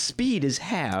 Its speed is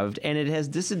halved, and it has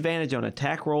disadvantage on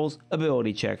attack rolls,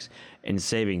 ability checks, and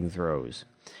saving throws.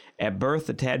 At birth,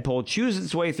 the tadpole chews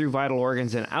its way through vital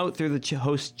organs and out through the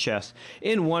host's chest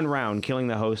in one round, killing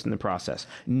the host in the process.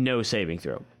 No saving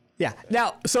throw. Yeah.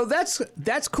 Now, so that's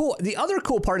cool. The other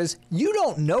cool part is you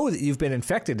don't know that you've been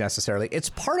infected necessarily. It's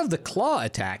part of the claw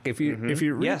attack. If you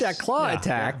read that claw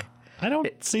attack. I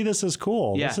don't see this as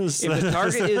cool. Yeah. This is if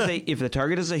the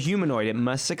target is a humanoid, it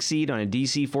must succeed on a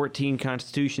DC 14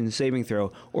 Constitution saving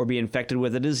throw or be infected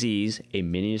with a disease, a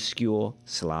minuscule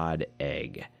slod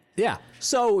egg. Yeah.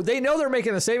 So they know they're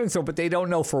making a saving throw, but they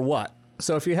don't know for what.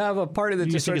 So if you have a party that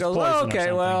just sort of goes, oh,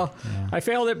 okay, well, I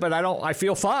failed it, but I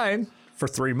feel fine for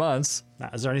 3 months. Now,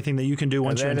 is there anything that you can do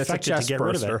once you're infected to get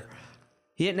rid of it?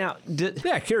 Yeah, now...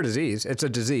 cure disease. It's a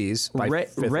disease.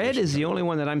 Red is the only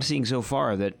one that I'm seeing so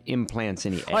far that implants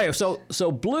any eggs. Oh, yeah,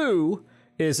 so blue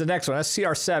is the next one. That's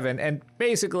CR7, and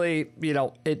basically,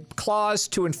 it claws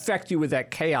to infect you with that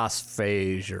chaos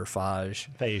phage or phage.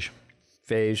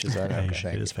 Phage is that? Phage.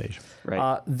 Okay, it is phage.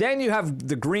 Right. Then you have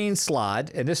the green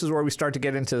slod, and this is where we start to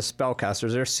get into the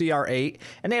spellcasters. They're CR8,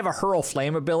 and they have a hurl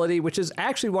flame ability, which is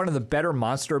actually one of the better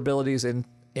monster abilities in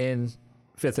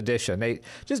 5th edition. They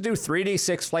just do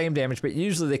 3d6 flame damage, but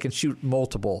usually they can shoot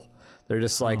multiple. They're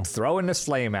just like throwing this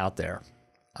flame out there.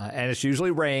 And it's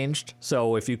usually ranged,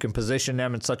 so if you can position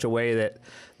them in such a way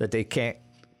that they can't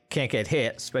get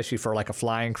hit, especially for like a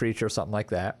flying creature or something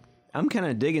like that. I'm kind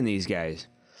of digging these guys.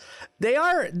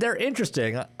 They're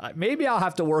interesting. Maybe I'll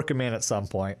have to work them in at some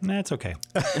point. That's okay.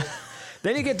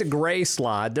 Then you get the Gray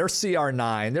Slod. They're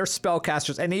CR9. They're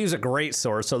spellcasters, and they use a great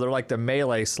sword, so they're like the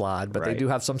melee slot, but they do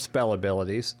have some spell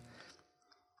abilities.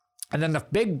 And then the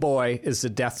big boy is the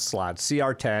Death Slod,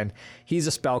 CR10. He's a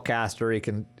spellcaster. He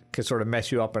can sort of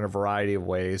mess you up in a variety of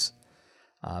ways.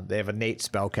 They have innate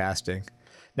spellcasting.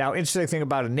 Now, interesting thing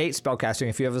about innate spellcasting,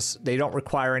 if you have they don't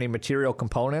require any material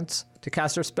components to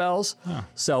cast their spells. Huh.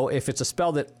 So if it's a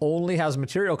spell that only has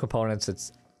material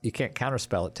components, you can't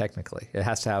counterspell it technically. It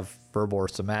has to have verbal or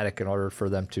somatic in order for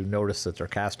them to notice that they're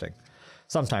casting.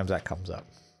 Sometimes that comes up.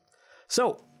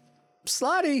 So,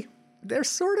 Slotty, they're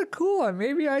sort of cool.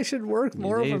 Maybe I should work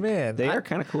more of them in. They are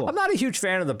kind of cool. I'm not a huge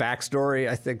fan of the backstory.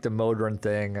 I think the Modron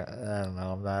thing, I don't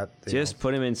know. I'm not. Just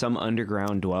put him in some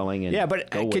underground dwelling and but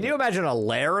can you imagine a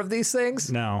lair of these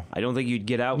things? No. I don't think you'd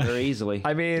get out very easily.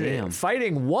 I mean,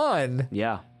 fighting one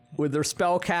with their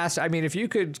spell cast. I mean, if you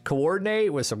could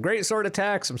coordinate with some great sword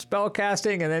attacks, some spell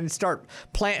casting, and then start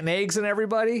planting eggs in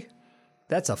everybody,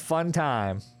 that's a fun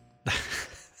time.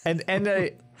 and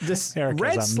this Eric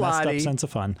red has a messed up Slotty, sense of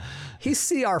fun. he's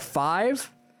CR5,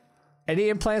 and he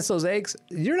implants those eggs.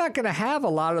 You're not going to have a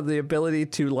lot of the ability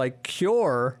to like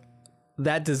cure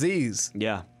that disease.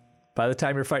 Yeah. By the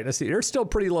time you're fighting you're still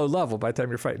pretty low level by the time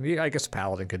you're fighting. I guess a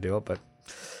paladin could do it, but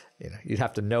you'd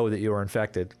have to know that you were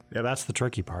infected. Yeah, that's the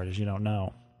tricky part is you don't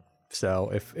know.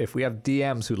 So if we have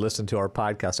DMs who listen to our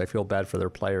podcast, I feel bad for their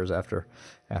players after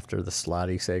the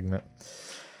Slotty segment.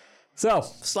 So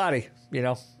Slotty,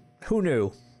 who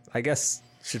knew? I guess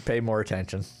should pay more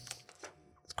attention.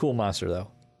 It's a cool monster though.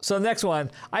 So the next one,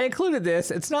 I included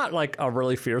this. It's not like a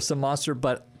really fearsome monster,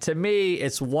 but to me,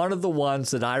 it's one of the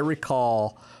ones that I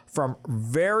recall from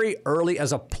very early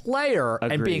as a player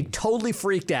and being totally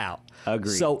freaked out.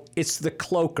 Agreed. So it's the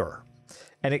Cloaker.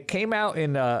 And it came out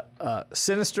in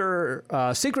Sinister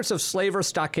Secrets of Slaver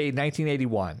Stockade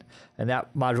 1981. And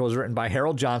that module was written by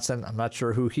Harold Johnson. I'm not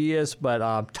sure who he is, but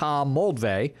Tom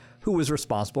Moldvay, who was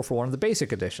responsible for one of the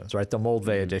basic editions, right? The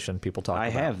Moldvay edition people talk about. I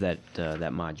have that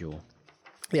module.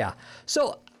 Yeah.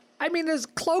 So, I mean, is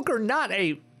Cloaker not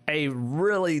a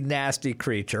really nasty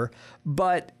creature,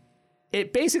 but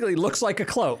it basically looks like a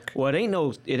cloak. Well, it ain't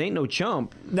no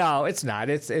chump. No, it's not.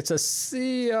 It's a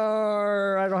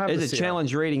CR. I don't have. It's a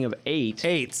challenge rating of 8.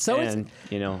 8. So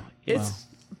it's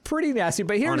pretty nasty.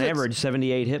 But here's on average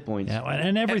 78 hit points. Yeah,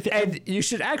 and everything. And you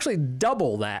should actually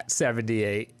double that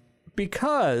 78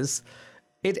 because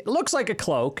it looks like a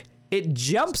cloak. It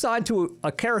jumps onto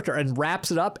a character and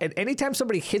wraps it up. And anytime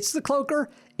somebody hits the Cloaker,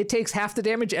 it takes half the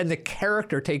damage, and the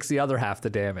character takes the other half the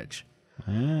damage.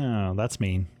 Oh, that's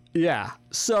mean. Yeah.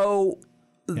 So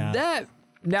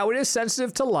now it is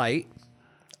sensitive to light.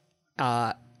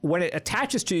 When it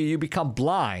attaches to you, you become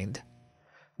blind,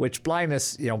 which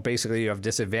blindness, basically you have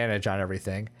disadvantage on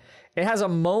everything. It has a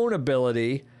moan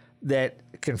ability that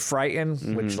can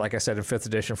frighten, which, like I said, in 5th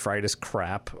edition, fright is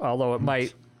crap. Although it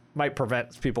might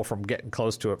prevent people from getting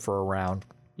close to it for a round.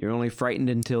 You're only frightened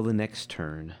until the next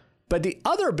turn. But the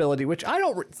other ability, which I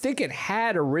don't think it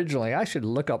had originally, I should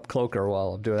look up Cloaker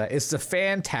while I'm doing that, is the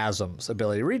Phantasm's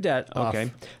ability. Read that off. Okay.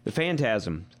 The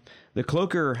Phantasm. The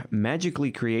Cloaker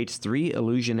magically creates 3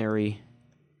 illusionary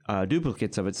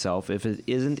duplicates of itself if it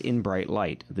isn't in bright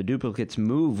light. The duplicates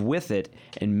move with it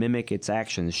and mimic its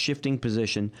actions, shifting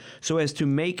position so as to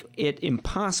make it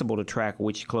impossible to track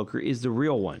which Cloaker is the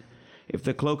real one. If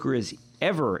the Cloaker is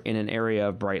ever in an area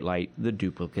of bright light, the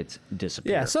duplicates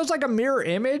disappear. Yeah, so it's like a mirror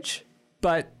image,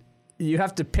 but you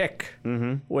have to pick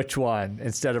which one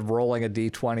instead of rolling a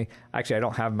d20. Actually, I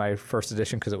don't have my 1st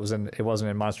edition because it wasn't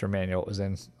in Monster Manual. It was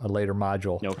in a later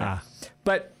module. Okay.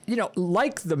 But,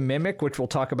 like the Mimic, which we'll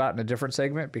talk about in a different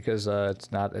segment because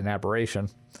it's not an aberration,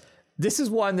 this is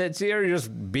one that's here, you're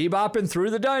just bebopping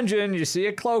through the dungeon. You see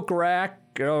a cloak rack,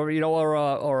 or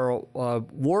a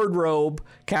wardrobe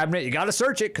cabinet. You got to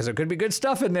search it because there could be good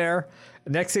stuff in there.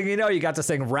 Next thing you know, you got this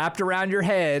thing wrapped around your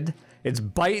head. It's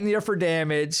biting you for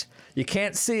damage. You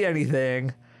can't see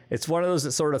anything. It's one of those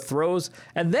that sort of throws,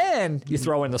 and then you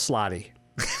throw in the Slotty.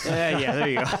 Yeah, there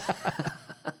you go.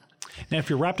 Now, if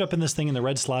you're wrapped up in this thing and the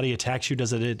red Slotty attacks you,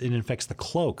 does it infects the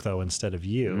cloak, though, instead of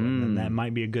you? And then that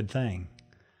might be a good thing.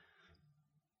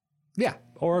 Yeah.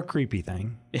 Or a creepy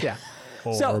thing. Yeah.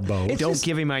 Or both. Don't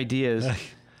give him ideas.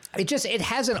 It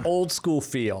has an old school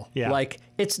feel. Yeah. Like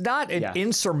it's not an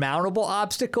insurmountable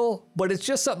obstacle, but it's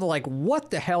just something like, what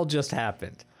the hell just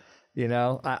happened? You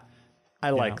know, I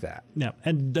like that. Yeah,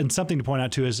 and something to point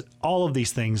out too is all of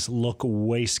these things look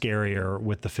way scarier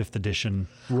with the 5th edition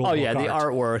rule. Oh yeah, art. the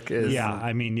artwork is. Yeah,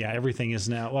 I mean, everything is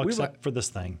now except for this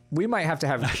thing. We might have to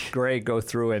have Greg go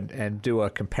through and do a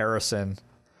comparison.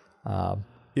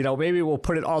 You know, maybe we'll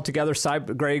put it all together.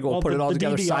 Greg will put it all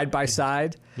together side by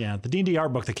side. Yeah, the D&D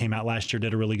art book that came out last year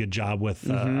did a really good job with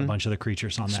a bunch of the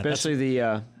creatures on that. Especially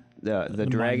the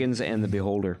dragons and the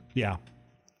beholder. Yeah.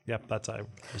 Yep, that's I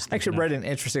actually read an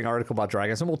interesting article about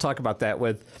dragons, and we'll talk about that.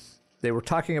 They were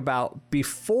talking about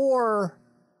before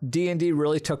D&D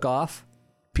really took off,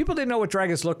 people didn't know what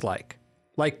dragons looked like.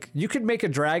 Like, you could make a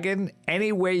dragon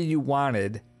any way you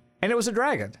wanted, and it was a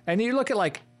dragon. And you look at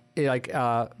like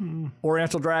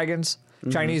Oriental dragons,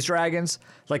 Chinese dragons,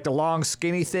 like the long,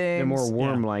 skinny things. They're more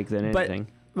worm-like than anything.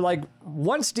 But like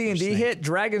once D&D hit,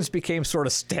 dragons became sort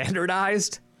of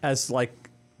standardized as like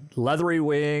leathery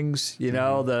wings. You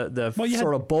know, the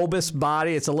sort of bulbous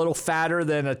body. It's a little fatter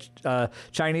than a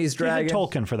Chinese dragon. You had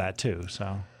Tolkien for that too,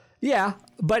 so. Yeah,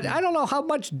 but I don't know how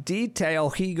much detail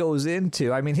he goes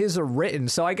into. I mean, his are written,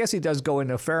 so I guess he does go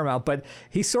into a fair amount. But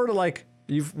he's sort of like.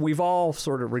 We've all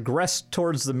sort of regressed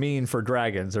towards the mean for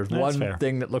dragons. There's one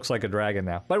thing that looks like a dragon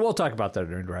now. But we'll talk about that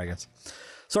during dragons.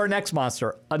 So our next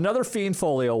monster, another Fiend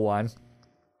Folio one.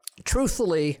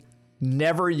 Truthfully,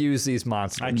 never use these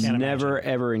monsters. I can't never,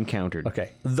 ever encountered.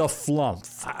 Okay. The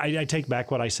Flumph. I take back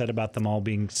what I said about them all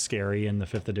being scary in the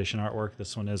 5th edition artwork.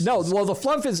 This one is... No, well, the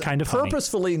Flumph is kind of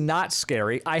purposefully not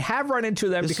scary. I have run into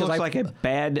them This because looks like a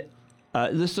bad...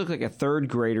 this looks like a third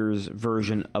grader's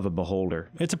version of a beholder.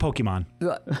 It's a Pokemon.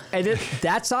 And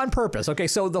that's on purpose. Okay,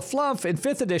 so the Flumph in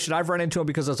 5th edition, I've run into him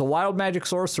because as a wild magic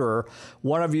sorcerer,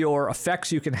 one of your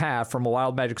effects you can have from a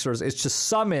wild magic sorcerer is to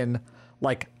summon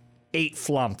like 8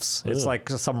 Flumphs. It's like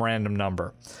some random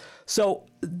number. So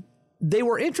they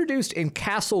were introduced in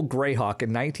Castle Greyhawk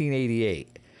in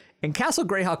 1988. And Castle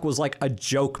Greyhawk was like a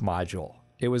joke module.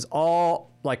 It was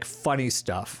all like funny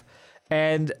stuff.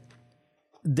 And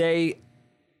they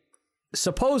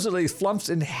supposedly Flumphs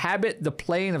inhabit the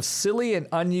plane of silly and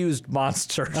unused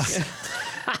monsters.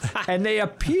 And they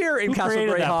appear in Castle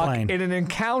Greyhawk in an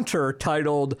encounter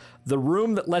titled The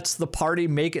Room That Lets the Party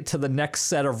Make It to the Next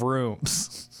Set of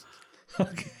Rooms.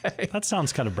 Okay. That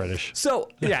sounds kind of British. So,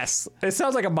 yes, it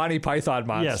sounds like a Monty Python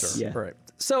monster. Yes. Yeah. Right.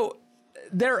 So,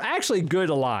 they're actually good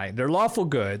aligned. They're lawful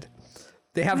good.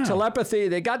 They have telepathy.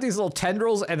 They got these little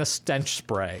tendrils and a stench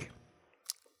spray.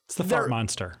 It's the fart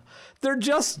monster. They're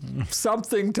just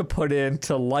something to put in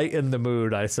to lighten the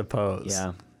mood, I suppose.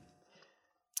 Yeah.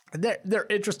 They're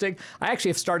interesting. I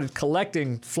actually have started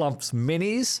collecting Flumph's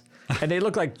minis, and they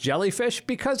look like jellyfish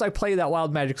because I play that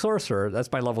Wild Magic Sorcerer. That's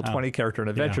my level 20 character in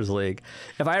Adventures League.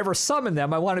 If I ever summon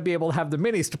them, I want to be able to have the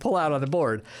minis to pull out on the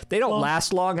board. They don't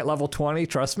last long at level 20,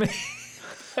 trust me.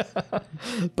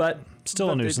 but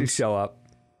still a nuisance. They do show up.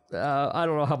 I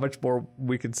don't know how much more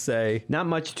we could say. Not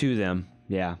much to them.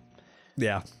 Yeah.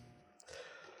 Yeah.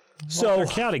 So they're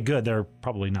chaotic good. They're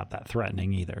probably not that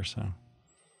threatening either. So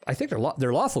I think they're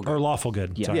lawful good. Or lawful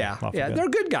good. Yeah. Sorry, Yeah. lawful Yeah. good. They're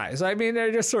good guys. I mean,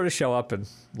 they just sort of show up and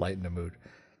lighten the mood.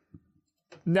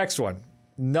 Next one.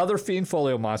 Another Fiend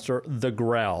Folio monster, the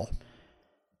Grell.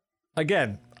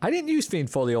 Again, I didn't use Fiend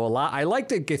Folio a lot. I liked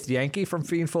the Githyanki from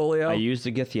Fiend Folio. I used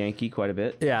the Githyanki quite a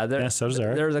bit. Yeah, so does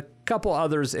Eric. There's a couple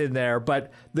others in there,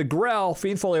 but the Grell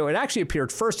Fiend Folio, it actually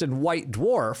appeared first in White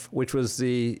Dwarf, which was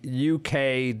the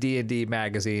UK D&D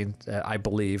magazine, I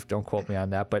believe. Don't quote me on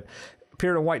that, but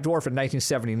appeared in White Dwarf in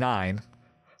 1979.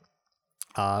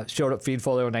 Showed up Fiend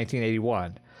Folio in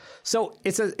 1981. So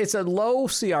it's a low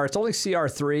CR. It's only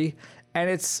CR3, and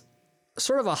it's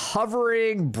sort of a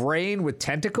hovering brain with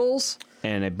tentacles.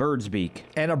 And a bird's beak.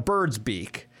 And a bird's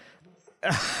beak.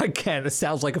 Again, it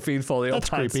sounds like a Fiend Folio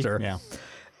monster. Creepy. Yeah.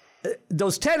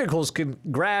 Those tentacles can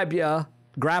grab you,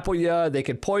 grapple you. They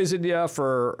can poison you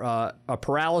for a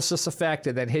paralysis effect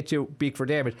and then hit you beak for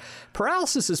damage.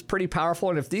 Paralysis is pretty powerful,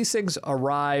 and if these things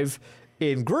arrive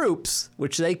in groups,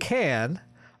 which they can,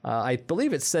 I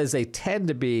believe it says they tend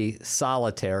to be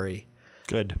solitary.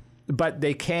 Good. But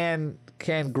they can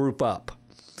group up.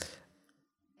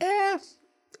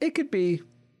 It could be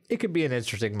an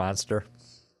interesting monster.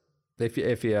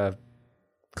 If you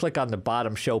click on the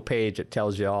bottom show page, it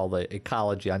tells you all the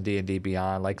ecology on D&D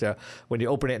Beyond. Like when you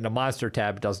open it in the monster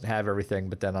tab, it doesn't have everything,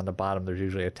 but then on the bottom there's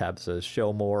usually a tab that says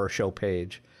show more or show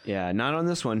page. Yeah, not on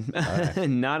this one. Okay.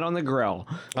 Not on the Grell.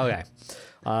 Okay.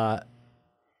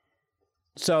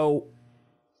 So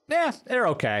Yeah, they're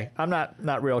okay. I'm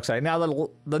not real excited. Now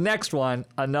the next one,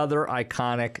 another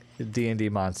iconic D&D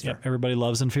monster. Yep, everybody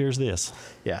loves and fears this.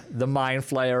 Yeah, the Mind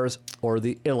Flayers or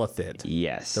the Illithid.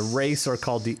 Yes. The race are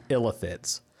called the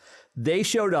Illithids. They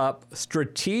showed up,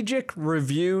 Strategic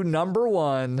Review number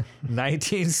 1,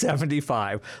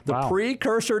 1975. The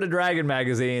precursor to Dragon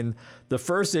Magazine, the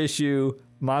first issue,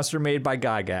 monster made by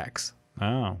Gygax.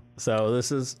 Oh. So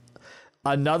this is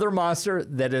another monster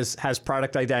that has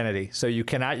product identity. So you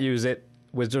cannot use it.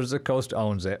 Wizards of the Coast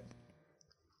owns it.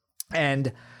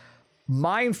 And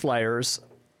Mind Flayers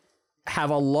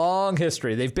have a long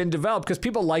history. They've been developed because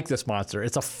people like this monster.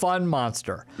 It's a fun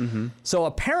monster. Mm-hmm. So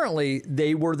apparently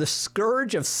they were the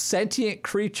scourge of sentient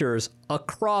creatures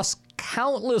across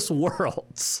countless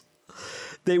worlds.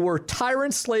 They were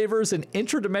tyrant slavers and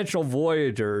interdimensional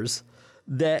voyagers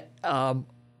that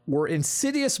were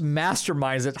insidious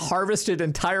masterminds that harvested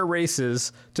entire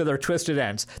races to their twisted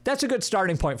ends. That's a good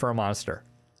starting point for a monster.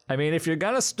 I mean, if you're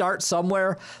going to start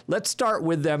somewhere, let's start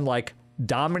with them like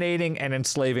dominating and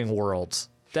enslaving worlds.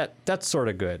 That's sort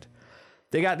of good.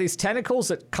 They got these tentacles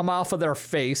that come off of their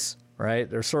face, right?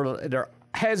 Their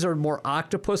heads are more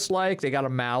octopus-like. They got a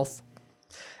mouth.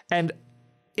 And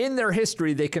in their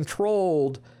history, they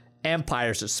controlled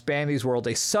empires that span these worlds.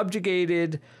 They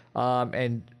subjugated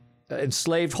and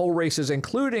enslaved whole races,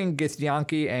 including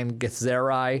Githyanki and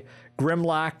Githzerai,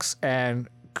 Grimlax, and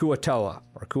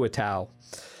Kuatao.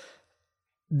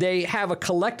 They have a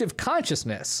collective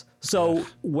consciousness. So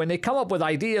when they come up with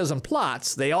ideas and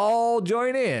plots, they all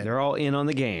join in. They're all in on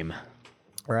the game.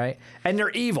 Right? And they're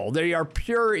evil. They are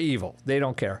pure evil. They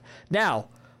don't care. Now,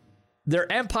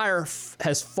 their empire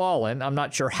has fallen. I'm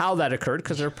not sure how that occurred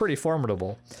because they're pretty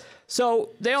formidable.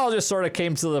 So they all just sort of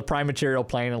came to the prime material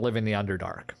plane and live in the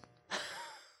Underdark.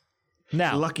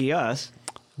 Now, lucky us.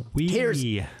 Here's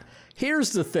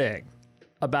the thing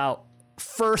about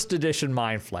first edition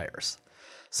Mind Flayers.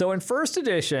 So in first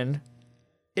edition,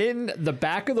 in the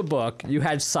back of the book, you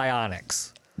had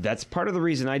psionics. That's part of the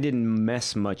reason I didn't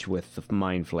mess much with the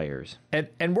Mind Flayers.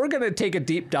 And we're going to take a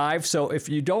deep dive, so if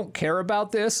you don't care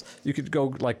about this, you could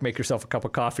go like make yourself a cup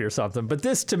of coffee or something. But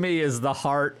this, to me, is the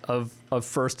heart of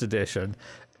first edition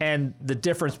and the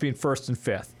difference between first and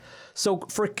fifth. So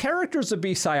for characters to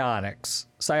be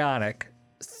psionic,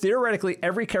 theoretically,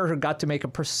 every character got to make a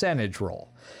percentage roll.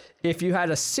 If you had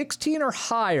a 16 or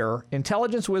higher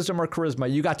intelligence, wisdom, or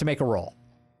charisma, you got to make a roll.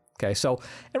 Okay, so,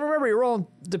 and remember, you're rolling,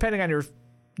 depending on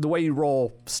the way you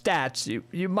roll stats,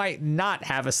 you might not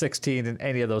have a 16 in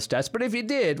any of those stats, but if you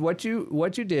did, what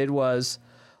you did was,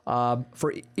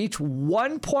 for each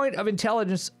 1 point of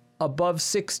intelligence above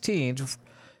 16,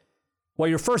 well,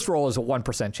 your first roll is a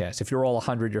 1% chance. If you roll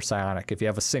 100, you're psionic, if you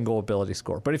have a single ability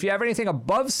score. But if you have anything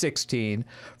above 16,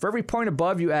 for every point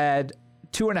above, you add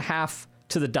 2.5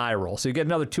 to the die roll. So you get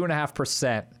another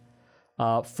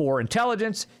 2.5% for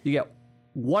intelligence. You get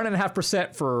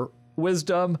 1.5% for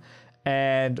wisdom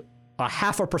and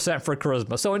 0.5% for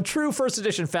charisma. So in true first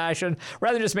edition fashion,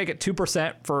 rather than just make it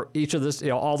 2% for each of this,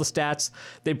 all the stats,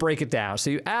 they break it down.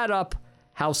 So you add up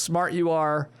how smart you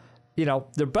are.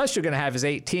 The best you're going to have is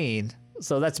 18.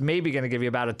 So that's maybe going to give you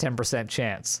about a 10%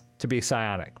 chance to be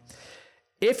psionic.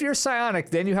 If you're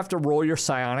psionic, then you have to roll your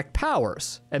psionic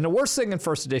powers. And the worst thing in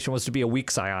first edition was to be a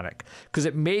weak psionic, because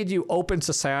it made you open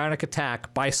to psionic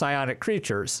attack by psionic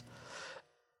creatures.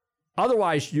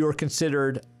 Otherwise, you're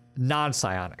considered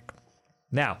non-psionic.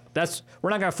 Now, we're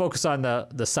not going to focus on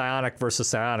the psionic versus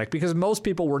psionic, because most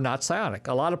people were not psionic.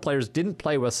 A lot of players didn't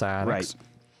play with psionics. Right.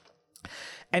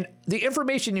 And the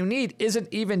information you need isn't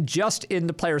even just in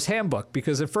the player's handbook,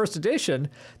 because in first edition,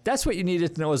 that's what you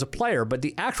needed to know as a player. But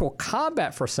the actual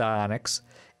combat for psionics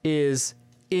is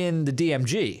in the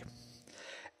DMG.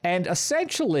 And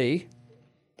essentially,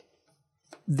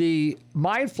 the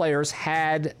Mind Flayers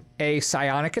had a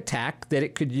psionic attack that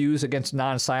it could use against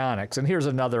non-psionics. And here's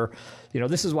another,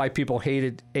 this is why people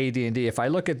hated AD&D. If I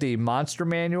look at the monster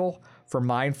manual for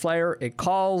Mind Flayer, it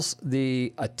calls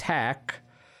the attack...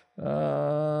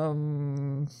 let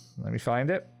me find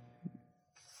it.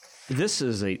 This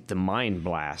is the Mind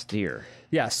Blast here.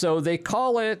 Yeah, so they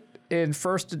call it in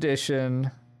first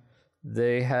edition.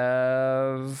 They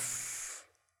have...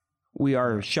 We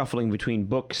are shuffling between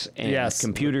books and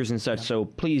computers and such, so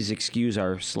please excuse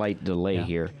our slight delay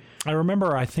here. I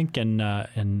remember, I think in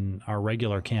our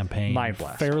regular campaign, Mind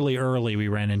Blast. Fairly early, we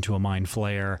ran into a Mind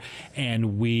Flayer,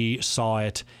 and we saw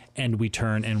it, and we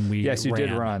turned, and we Yes, you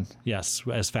did run. Yes,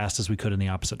 as fast as we could in the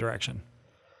opposite direction.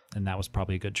 And that was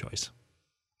probably a good choice.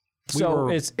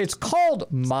 It's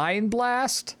called Mind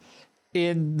Blast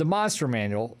in the monster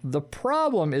manual. The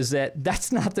problem is that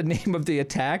that's not the name of the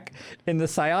attack in the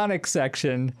psionic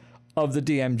section of the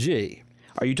DMG.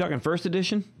 Are you talking first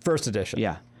edition? First edition.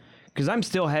 Yeah. Because I'm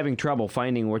still having trouble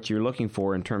finding what you're looking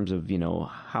for in terms of,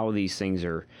 how these things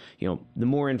are, the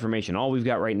more information. All we've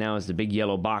got right now is the big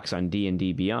yellow box on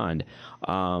D&D Beyond.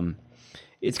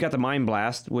 It's got the Mind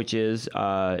Blast, which is,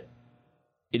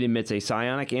 it emits a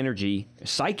psychic energy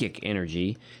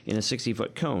in a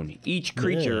 60-foot cone. Each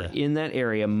creature in that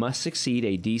area must succeed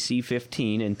a DC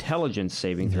 15 intelligence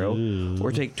saving throw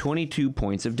or take 22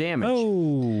 points of damage.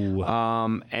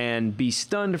 And be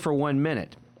stunned for 1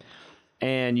 minute.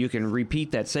 And you can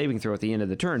repeat that saving throw at the end of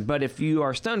the turn. But if you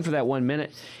are stunned for that 1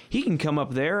 minute, he can come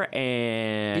up there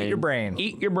and... Eat your brain.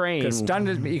 Because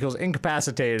stunned equals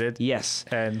incapacitated. Yes.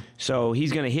 And so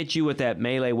he's going to hit you with that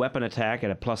melee weapon attack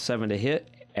at a +7 to hit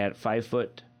at 5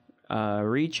 foot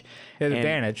reach. With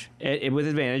advantage. With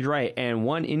advantage, right. And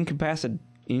one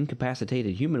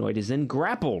incapacitated humanoid is then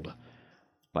grappled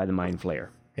by the Mind Flayer.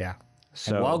 Yeah.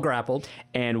 So, and while grappled.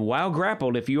 And while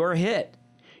grappled, if you are hit...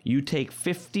 You take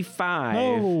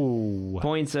 55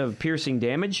 points of piercing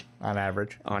damage. On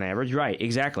average. On average, right.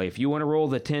 Exactly. If you want to roll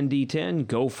the 10d10,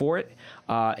 go for it.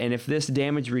 And if this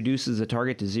damage reduces the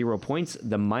target to 0 points,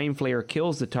 the Mind Flayer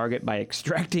kills the target by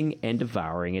extracting and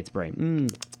devouring its brain.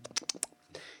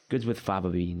 Goods with fava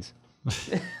beans.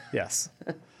 Yes.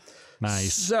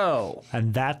 Nice. So.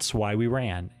 And that's why we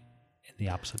ran in the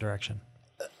opposite direction.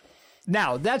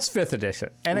 Now, that's 5th edition.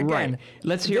 And again,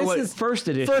 let's hear what first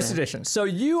edition. First edition. So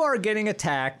you are getting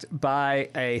attacked by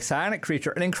a psionic creature,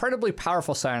 an incredibly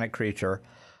powerful psionic creature,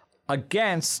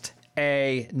 against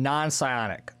a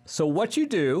non-psionic. So what you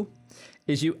do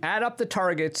is you add up the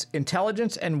target's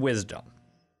intelligence and wisdom.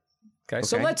 Okay.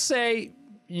 So let's say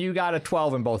you got a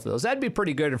 12 in both of those. That'd be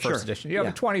pretty good in first edition. You have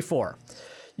a 24.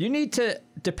 You need to,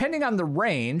 depending on the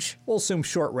range, we'll assume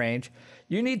short range,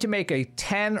 you need to make a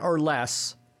 10 or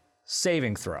less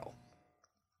saving throw.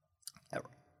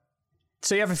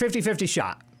 So you have a 50-50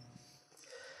 shot.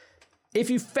 If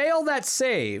you fail that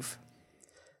save,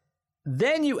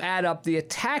 then you add up the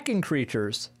attacking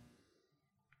creature's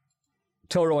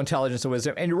total intelligence and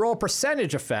wisdom, and you roll a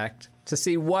percentage effect to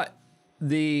see what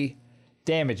the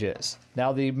damage is.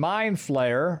 Now the Mind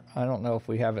Flayer, I don't know if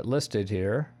we have it listed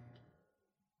here.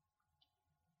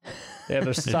 They have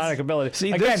their psionic ability.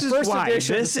 See, again, this is why.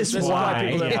 This is why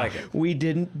people didn't like it. We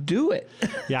didn't do it.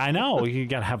 Yeah, I know. You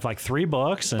got to have like 3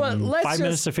 books and 5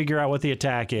 minutes to figure out what the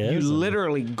attack is. You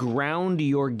literally ground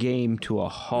your game to a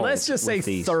halt. Let's just say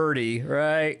 30,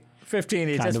 right? 15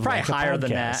 each. That's probably higher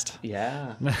than that.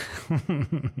 Yeah.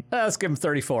 Let's give them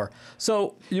 34.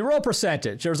 So you roll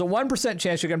percentage. There's a 1%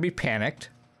 chance you're going to be panicked.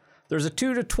 There's a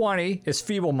 2 to 20 is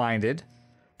feeble-minded.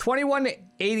 21 to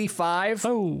 85,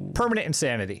 permanent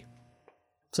insanity.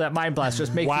 So that Mind Blast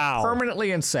just makes you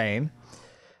permanently insane.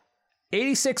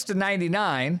 86 to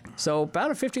 99, so about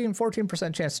a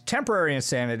 14% chance, temporary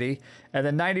insanity. And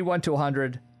then 91 to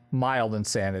 100, mild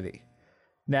insanity.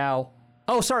 Now,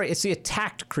 it's the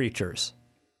attacked creatures.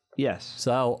 Yes.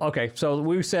 So, okay, so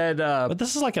we said... but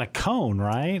this is like in a cone,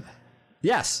 right?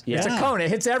 Yes, it's a cone. It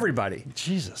hits everybody.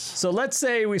 Jesus. So let's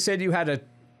say we said you had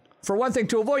for one thing,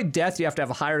 to avoid death, you have to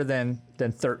have a higher than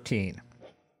 13.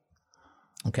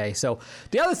 Okay, so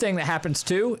the other thing that happens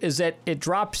too is that it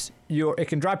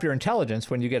can drop your intelligence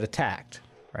when you get attacked,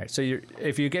 right? So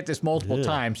if you get this multiple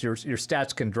times, your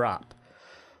stats can drop.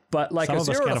 But like a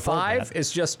 0 to 5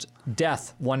 is just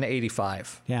death, 1 to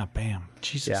 85. Yeah, bam.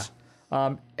 Jesus.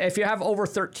 Yeah. If you have over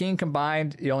 13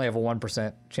 combined, you only have a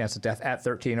 1% chance of death. At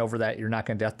 13, over that, you're not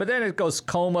going to death. But then it goes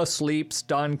coma, sleep,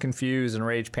 stun, confuse,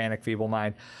 enrage, panic, feeble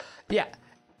mind. Yeah,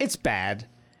 it's bad.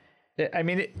 I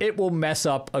mean, it will mess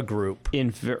up a group.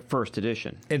 In first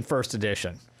edition. In first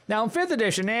edition. Now, in 5th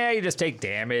edition, you just take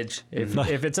damage.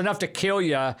 If it's enough to kill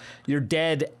you, you're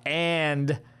dead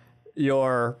and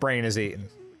your brain is eaten.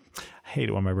 I hate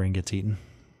it when my brain gets eaten.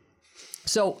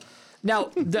 So,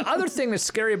 now, the other thing that's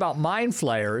scary about Mind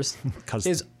Flayers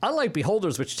is, unlike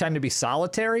Beholders, which tend to be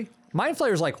solitary, Mind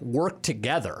Flayers, work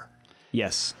together.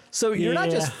 Yes. So you're not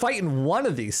just fighting one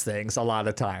of these things a lot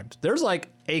of times. There's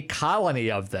a colony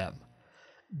of them.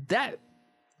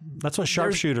 That's what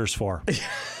sharpshooters for.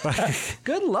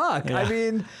 Good luck. Yeah. I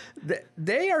mean,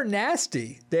 they are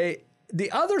nasty.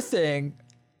 The other thing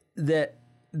that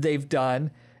they've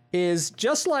done is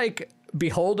just like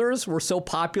Beholders were so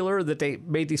popular that they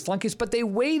made these flunkies, but they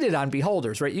waited on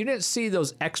Beholders, right? You didn't see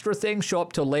those extra things show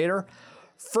up till later.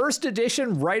 First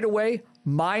edition, right away,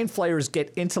 Mind Flayers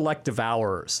get Intellect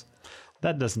Devourers.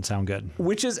 That doesn't sound good.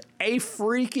 Which is a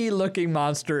freaky looking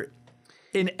monster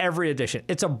in every edition.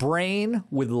 It's a brain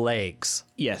with legs.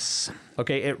 Yes.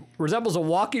 Okay, it resembles a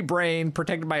walkie brain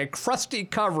protected by a crusty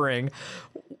covering,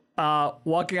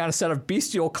 walking on a set of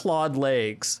bestial clawed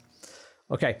legs.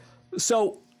 Okay,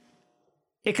 so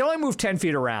it can only move 10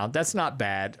 feet around. That's not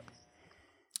bad.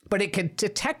 But it can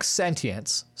detect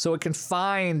sentience, so it can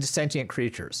find sentient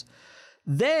creatures.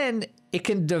 Then it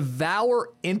can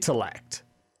devour intellect.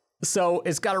 So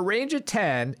it's got a range of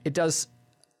 10. It does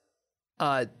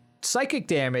psychic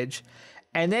damage,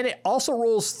 and then it also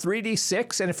rolls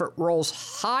 3d6, and if it rolls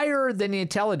higher than the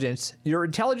intelligence, your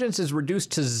intelligence is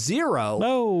reduced to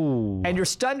 0, and you're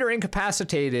stunned or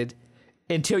incapacitated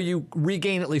until you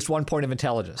regain at least 1 point of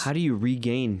intelligence. How do you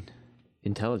regain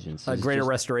intelligence? A greater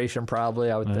restoration,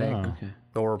 probably, I would think. Okay.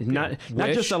 Or not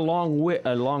just a long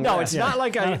No, rest. it's not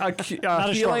like a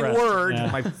healing word.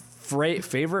 Yeah. My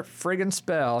favorite friggin'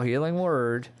 spell, healing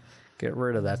word. Get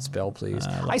rid of that spell, please.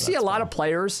 I see a lot of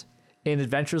players in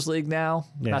Adventures League now.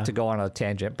 Yeah. Not to go on a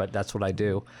tangent, but that's what I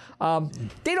do.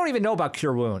 They don't even know about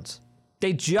Cure Wounds.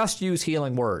 They just use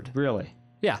healing word. Really?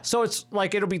 Yeah, so it's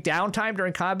like it'll be downtime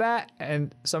during combat,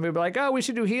 and some people are like, oh, we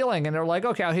should do healing. And they're like,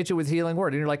 okay, I'll hit you with healing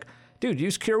word. And you're like, dude,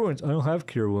 use Cure Wounds. I don't have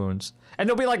Cure Wounds. And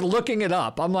they'll be like looking it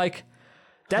up. I'm like,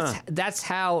 that's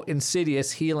how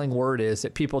insidious healing word is,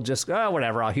 that people just, oh,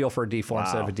 whatever, I'll heal for a D4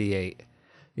 instead of a D8.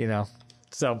 You know?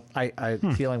 So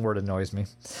healing word annoys me.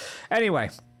 Anyway,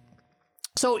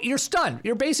 so you're stunned.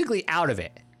 You're basically out of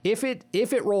it. If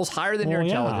it rolls higher than your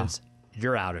intelligence,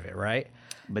 you're out of it, right?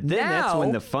 But then that's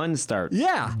when the fun starts.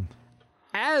 Yeah.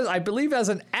 I believe as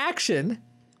an action,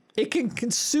 it can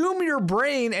consume your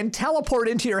brain and teleport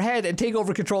into your head and take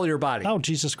over control of your body. Oh,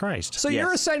 Jesus Christ. So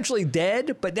you're essentially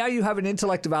dead, but now you have an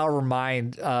intellect of our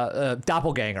mind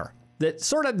doppelganger that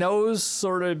sort of knows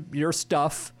sort of your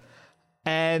stuff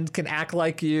and can act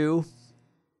like you.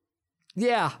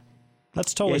 Yeah.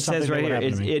 That's totally It something says right that would here,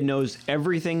 happen to me. it knows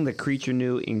everything the creature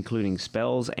knew, including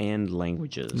spells and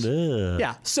languages. Ugh.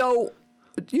 Yeah. So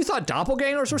you thought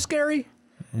doppelgangers were scary?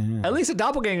 At least a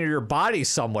doppelganger, your body's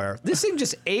somewhere. This thing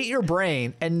just ate your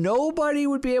brain, and nobody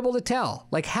would be able to tell.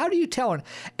 Like, how do you tell?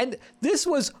 And this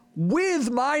was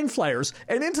with mind flayers.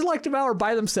 An intellect devourer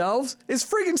by themselves is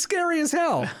friggin' scary as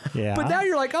hell. Yeah. But now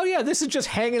you're like, oh yeah, this is just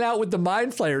hanging out with the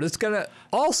mind flayer that's gonna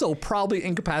also probably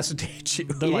incapacitate you.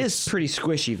 It is pretty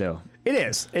squishy, though. It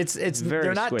is. It's Very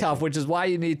they're not squishy. tough, which is why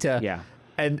you need to. Yeah.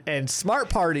 And smart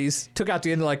parties took out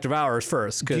the intellect devourers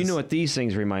first. Do you know what these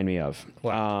things remind me of?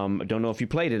 What? Don't know if you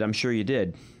played it. I'm sure you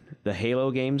did. The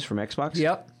Halo games from Xbox.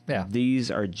 Yep. Yeah.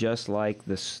 These are just like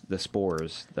the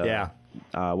spores. Yeah.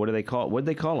 What do they call? What do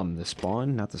they call them? The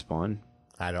spawn? Not the spawn.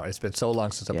 I don't know. It's been so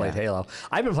long since I played Yeah. Halo.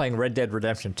 I've been playing Red Dead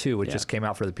Redemption 2, which just came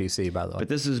out for the PC, by the way. But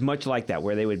this is much like that,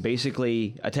 where they would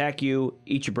basically attack you,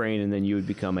 eat your brain, and then you would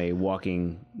become a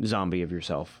walking zombie of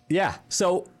yourself. Yeah.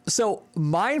 So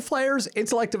Mind Flayers,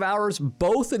 Intellect Devourers,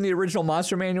 both in the original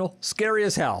Monster Manual, scary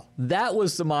as hell. That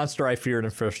was the monster I feared in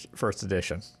first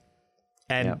edition.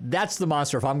 And that's the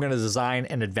monster if I'm going to design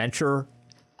an adventure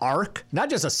arc, not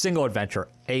just a single adventure,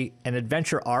 an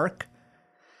adventure arc,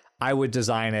 I would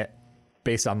design it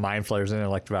based on Mind Flayers and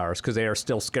Intellect Devourers, because they are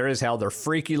still scary as hell. They're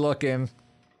freaky looking.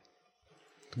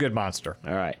 Good monster.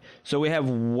 All right. So we have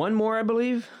one more, I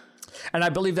believe. And I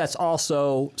believe that's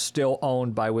also still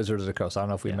owned by Wizards of the Coast. I don't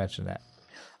know if we mentioned that.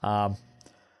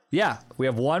 Yeah, we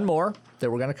have one more that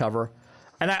we're going to cover.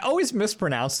 And I always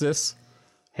mispronounce this.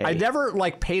 Hey. I never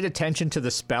paid attention to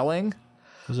the spelling.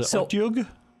 Was it So- Otyug?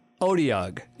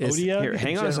 Odiug. Odiug? Here,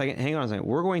 hang on a second.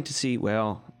 We're going to see.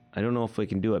 Well, I don't know if we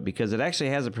can do it because it actually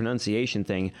has a pronunciation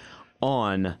thing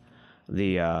on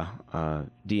the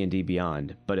D&D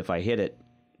Beyond. But if I hit it,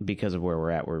 because of where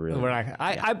we're at, we're really.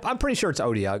 I'm pretty sure it's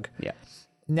Odiug. Yeah.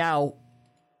 Now,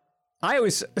 I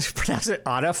always pronounce it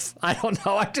Odif. I don't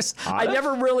know. I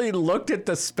never really looked at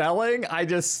the spelling. I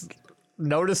just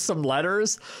noticed some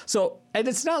letters. So, and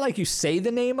it's not like you say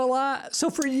the name a lot. So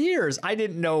for years, I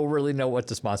didn't really know what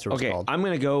this monster was called. I'm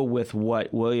going to go with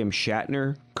what William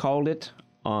Shatner called it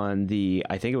on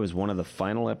I think it was one of the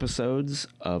final episodes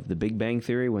of The Big Bang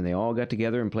Theory when they all got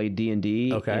together and played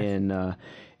D&D in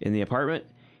the apartment.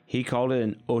 He called it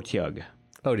an Otyug.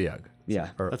 Odiug. Yeah.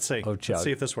 Let's see. Otyug. Let's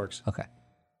see if this works. Okay.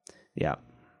 Yeah.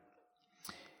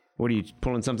 What are you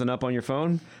pulling something up on your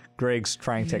phone? Greg's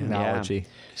trying technology. Yeah.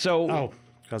 So, Oh,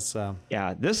 because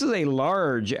yeah, this is a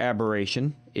large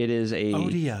aberration. It is a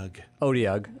Odiug.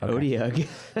 Odiug. Okay. Odiug.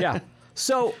 Yeah.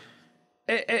 So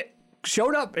it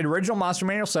showed up in original Monster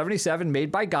Manual 77,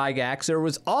 made by Gygax. There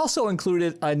was also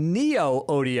included a Neo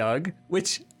Odiug,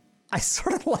 which I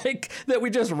sort of like that we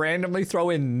just randomly throw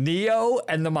in Neo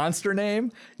and the monster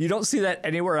name. You don't see that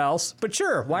anywhere else, but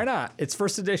sure, why not? It's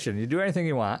first edition. You do anything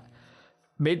you want.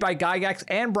 Made by Gygax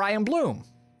and Brian Bloom,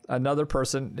 another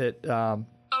person that. Odiug.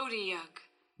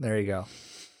 There you go.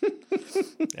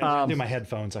 I do my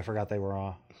headphones. I forgot they were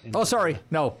on. Oh, sorry.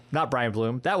 No, not Brian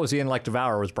Bloom. That was Ian Like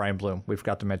Devourer was Brian Bloom. We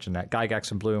forgot to mention that.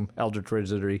 Gygax and Bloom, Eldritch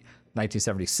Wizardry,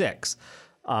 1976.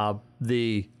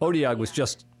 The Odiug was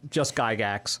just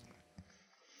Gygax.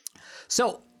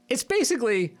 So it's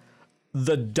basically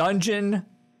the dungeon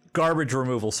garbage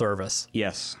removal service.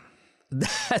 Yes.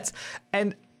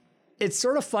 And it's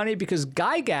sort of funny because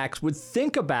Gygax would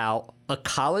think about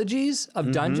ecologies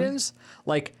of dungeons,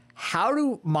 like how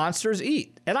do monsters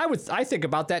eat? And I think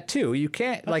about that too. You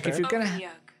can't if you're gonna.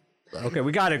 Okay,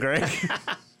 we got it, Greg.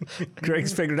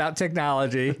 Greg's figured out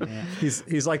technology. Yeah.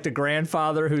 He's like the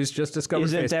grandfather who's just discovered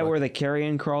Isn't Facebook. that where the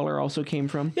carrion crawler also came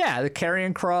from? Yeah, the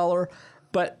carrion crawler.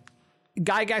 But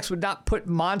Gygax would not put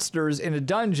monsters in a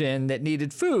dungeon that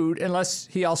needed food unless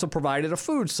he also provided a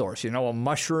food source, a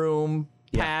mushroom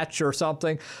patch or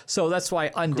something. So that's why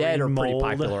undead are pretty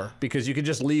popular, because you can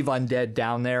just leave undead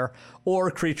down there,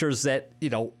 or creatures that,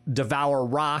 devour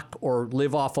rock or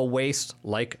live off a waste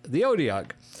like the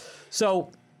Odiug.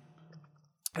 So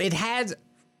it had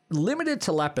limited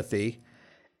telepathy,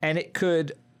 and it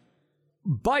could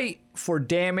bite for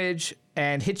damage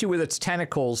and hit you with its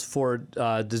tentacles for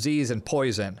disease and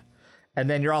poison. And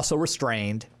then you're also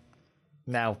restrained.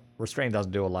 Now, restrained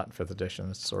doesn't do a lot in 5th edition.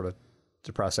 It's sort of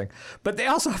depressing. But they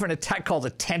also have an attack called a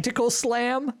Tentacle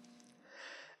Slam.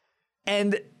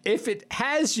 And if it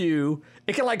has you,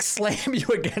 it can slam you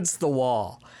against the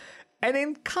wall. And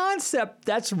in concept,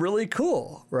 that's really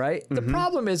cool, right? Mm-hmm. The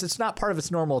problem is it's not part of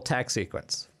its normal attack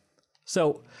sequence.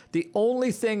 So the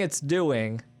only thing it's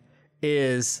doing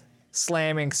is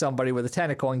slamming somebody with a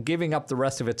tentacle and giving up the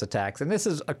rest of its attacks. And this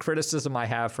is a criticism I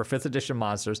have for 5th edition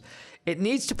monsters. It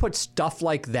needs to put stuff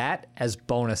like that as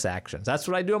bonus actions. That's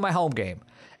what I do in my home game.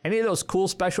 Any of those cool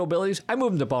special abilities, I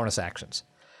move them to bonus actions.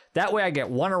 That way I get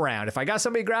one around. If I got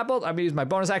somebody grappled, I'm going to use my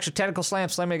bonus action tentacle slam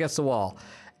me against the wall.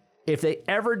 If they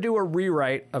ever do a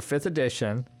rewrite of 5th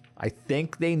edition, I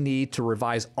think they need to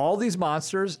revise all these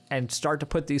monsters and start to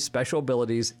put these special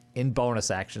abilities in bonus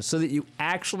actions so that you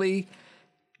actually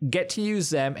get to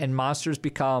use them and monsters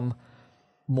become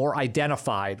more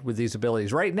identified with these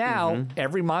abilities. Right now,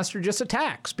 every monster just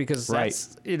attacks because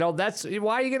that's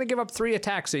why are you going to give up 3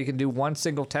 attacks so you can do one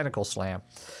single tentacle slam?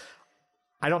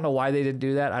 I don't know why they didn't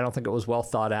do that. I don't think it was well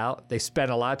thought out. They spent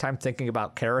a lot of time thinking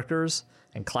about characters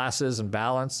and classes and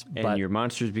balance. And your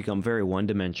monsters become very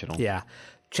one-dimensional. Yeah.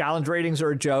 Challenge ratings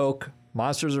are a joke.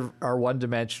 Monsters are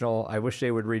one-dimensional. I wish they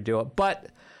would redo it. But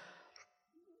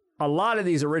a lot of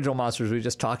these original monsters we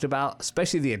just talked about,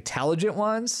 especially the intelligent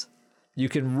ones, you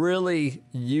can really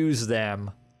use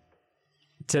them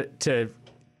to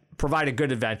provide a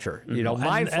good adventure.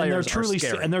 Mind flayers are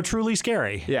scary. And they're truly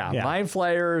scary. Yeah. Mind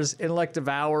flayers, intellect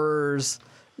devourers,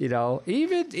 even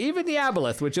the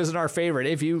Aboleth, which isn't our favorite.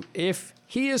 If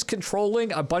he is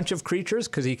controlling a bunch of creatures,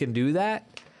 because he can do that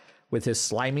with his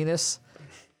sliminess,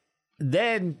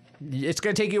 then it's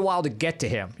going to take you a while to get to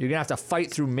him. You're going to have to fight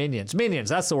through minions. Minions,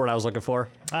 that's the word I was looking for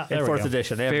in 4th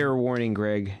edition. Fair warning,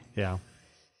 Greg. Yeah.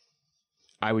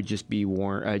 I would just be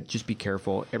just be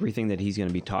careful. Everything that he's going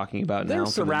to be talking about They're now,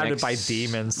 surrounded by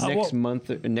demons.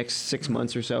 Next 6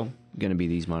 months or so, going to be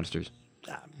these monsters.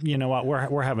 You know what?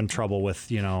 We're having trouble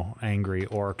with angry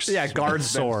orcs. Yeah, guards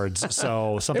swords.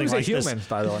 So something like human, this,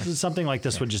 by the way. Something like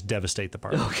this would just devastate the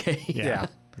party. Okay. Yeah.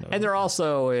 And they're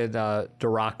also in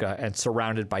Daraka and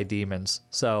surrounded by demons.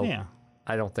 So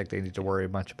I don't think they need to worry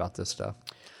much about this stuff.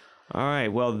 All right.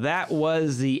 Well, that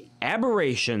was the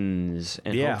Abberations,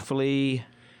 and hopefully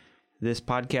this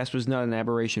podcast was not an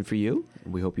aberration for you.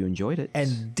 We hope you enjoyed it.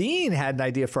 And Dean had an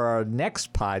idea for our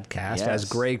next podcast as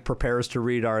Greg prepares to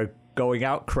read our going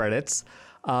out credits.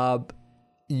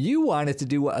 You wanted to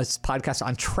do a podcast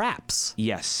on traps.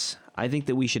 Yes. I think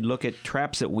that we should look at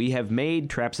traps that we have made,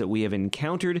 traps that we have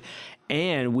encountered,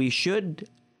 and we should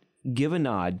give a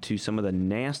nod to some of the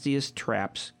nastiest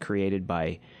traps created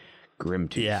by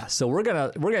Grimtooth. Yeah, so we're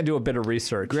gonna do a bit of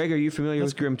research. Greg, are you familiar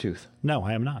with Grimtooth? No,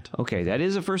 I am not. Okay, that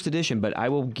is a 1st edition, but I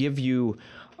will give you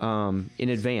in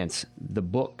advance the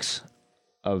books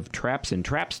of traps and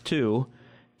traps 2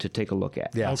 to take a look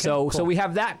at. Yeah. Okay, cool. So we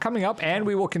have that coming up, and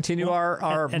we will continue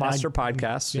our monster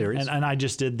podcast series. And I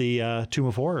just did the Tomb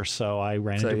of Horrors, so I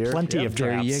ran into plenty of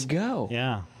traps. There you go.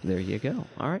 Yeah. There you go.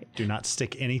 All right. Do not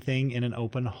stick anything in an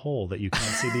open hole that you can't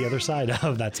see the other side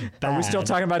of. That's bad. Are we still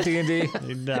talking about D&D?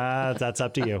 That's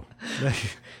up to you.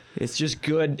 It's just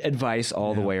good advice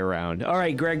all the way around. All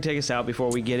right, Greg, take us out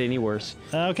before we get any worse.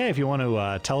 Okay, if you want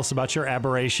to tell us about your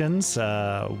aberrations,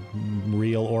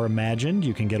 real or imagined,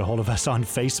 you can get a hold of us on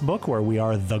Facebook, where we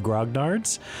are The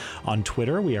Grognards. On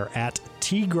Twitter, we are at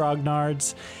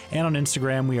 @TGrognards. And on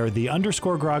Instagram, we are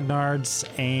 _Grognards.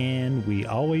 And we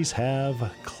always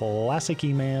have classic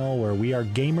email, where we are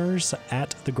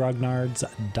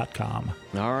gamers@thegrognards.com.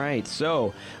 All right,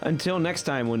 so until next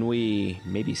time when we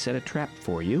maybe set a trap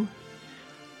for you.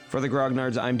 For the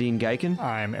Grognards, I'm Dean Geiken.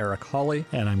 I'm Eric Hawley.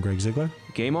 And I'm Greg Ziegler.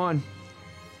 Game on.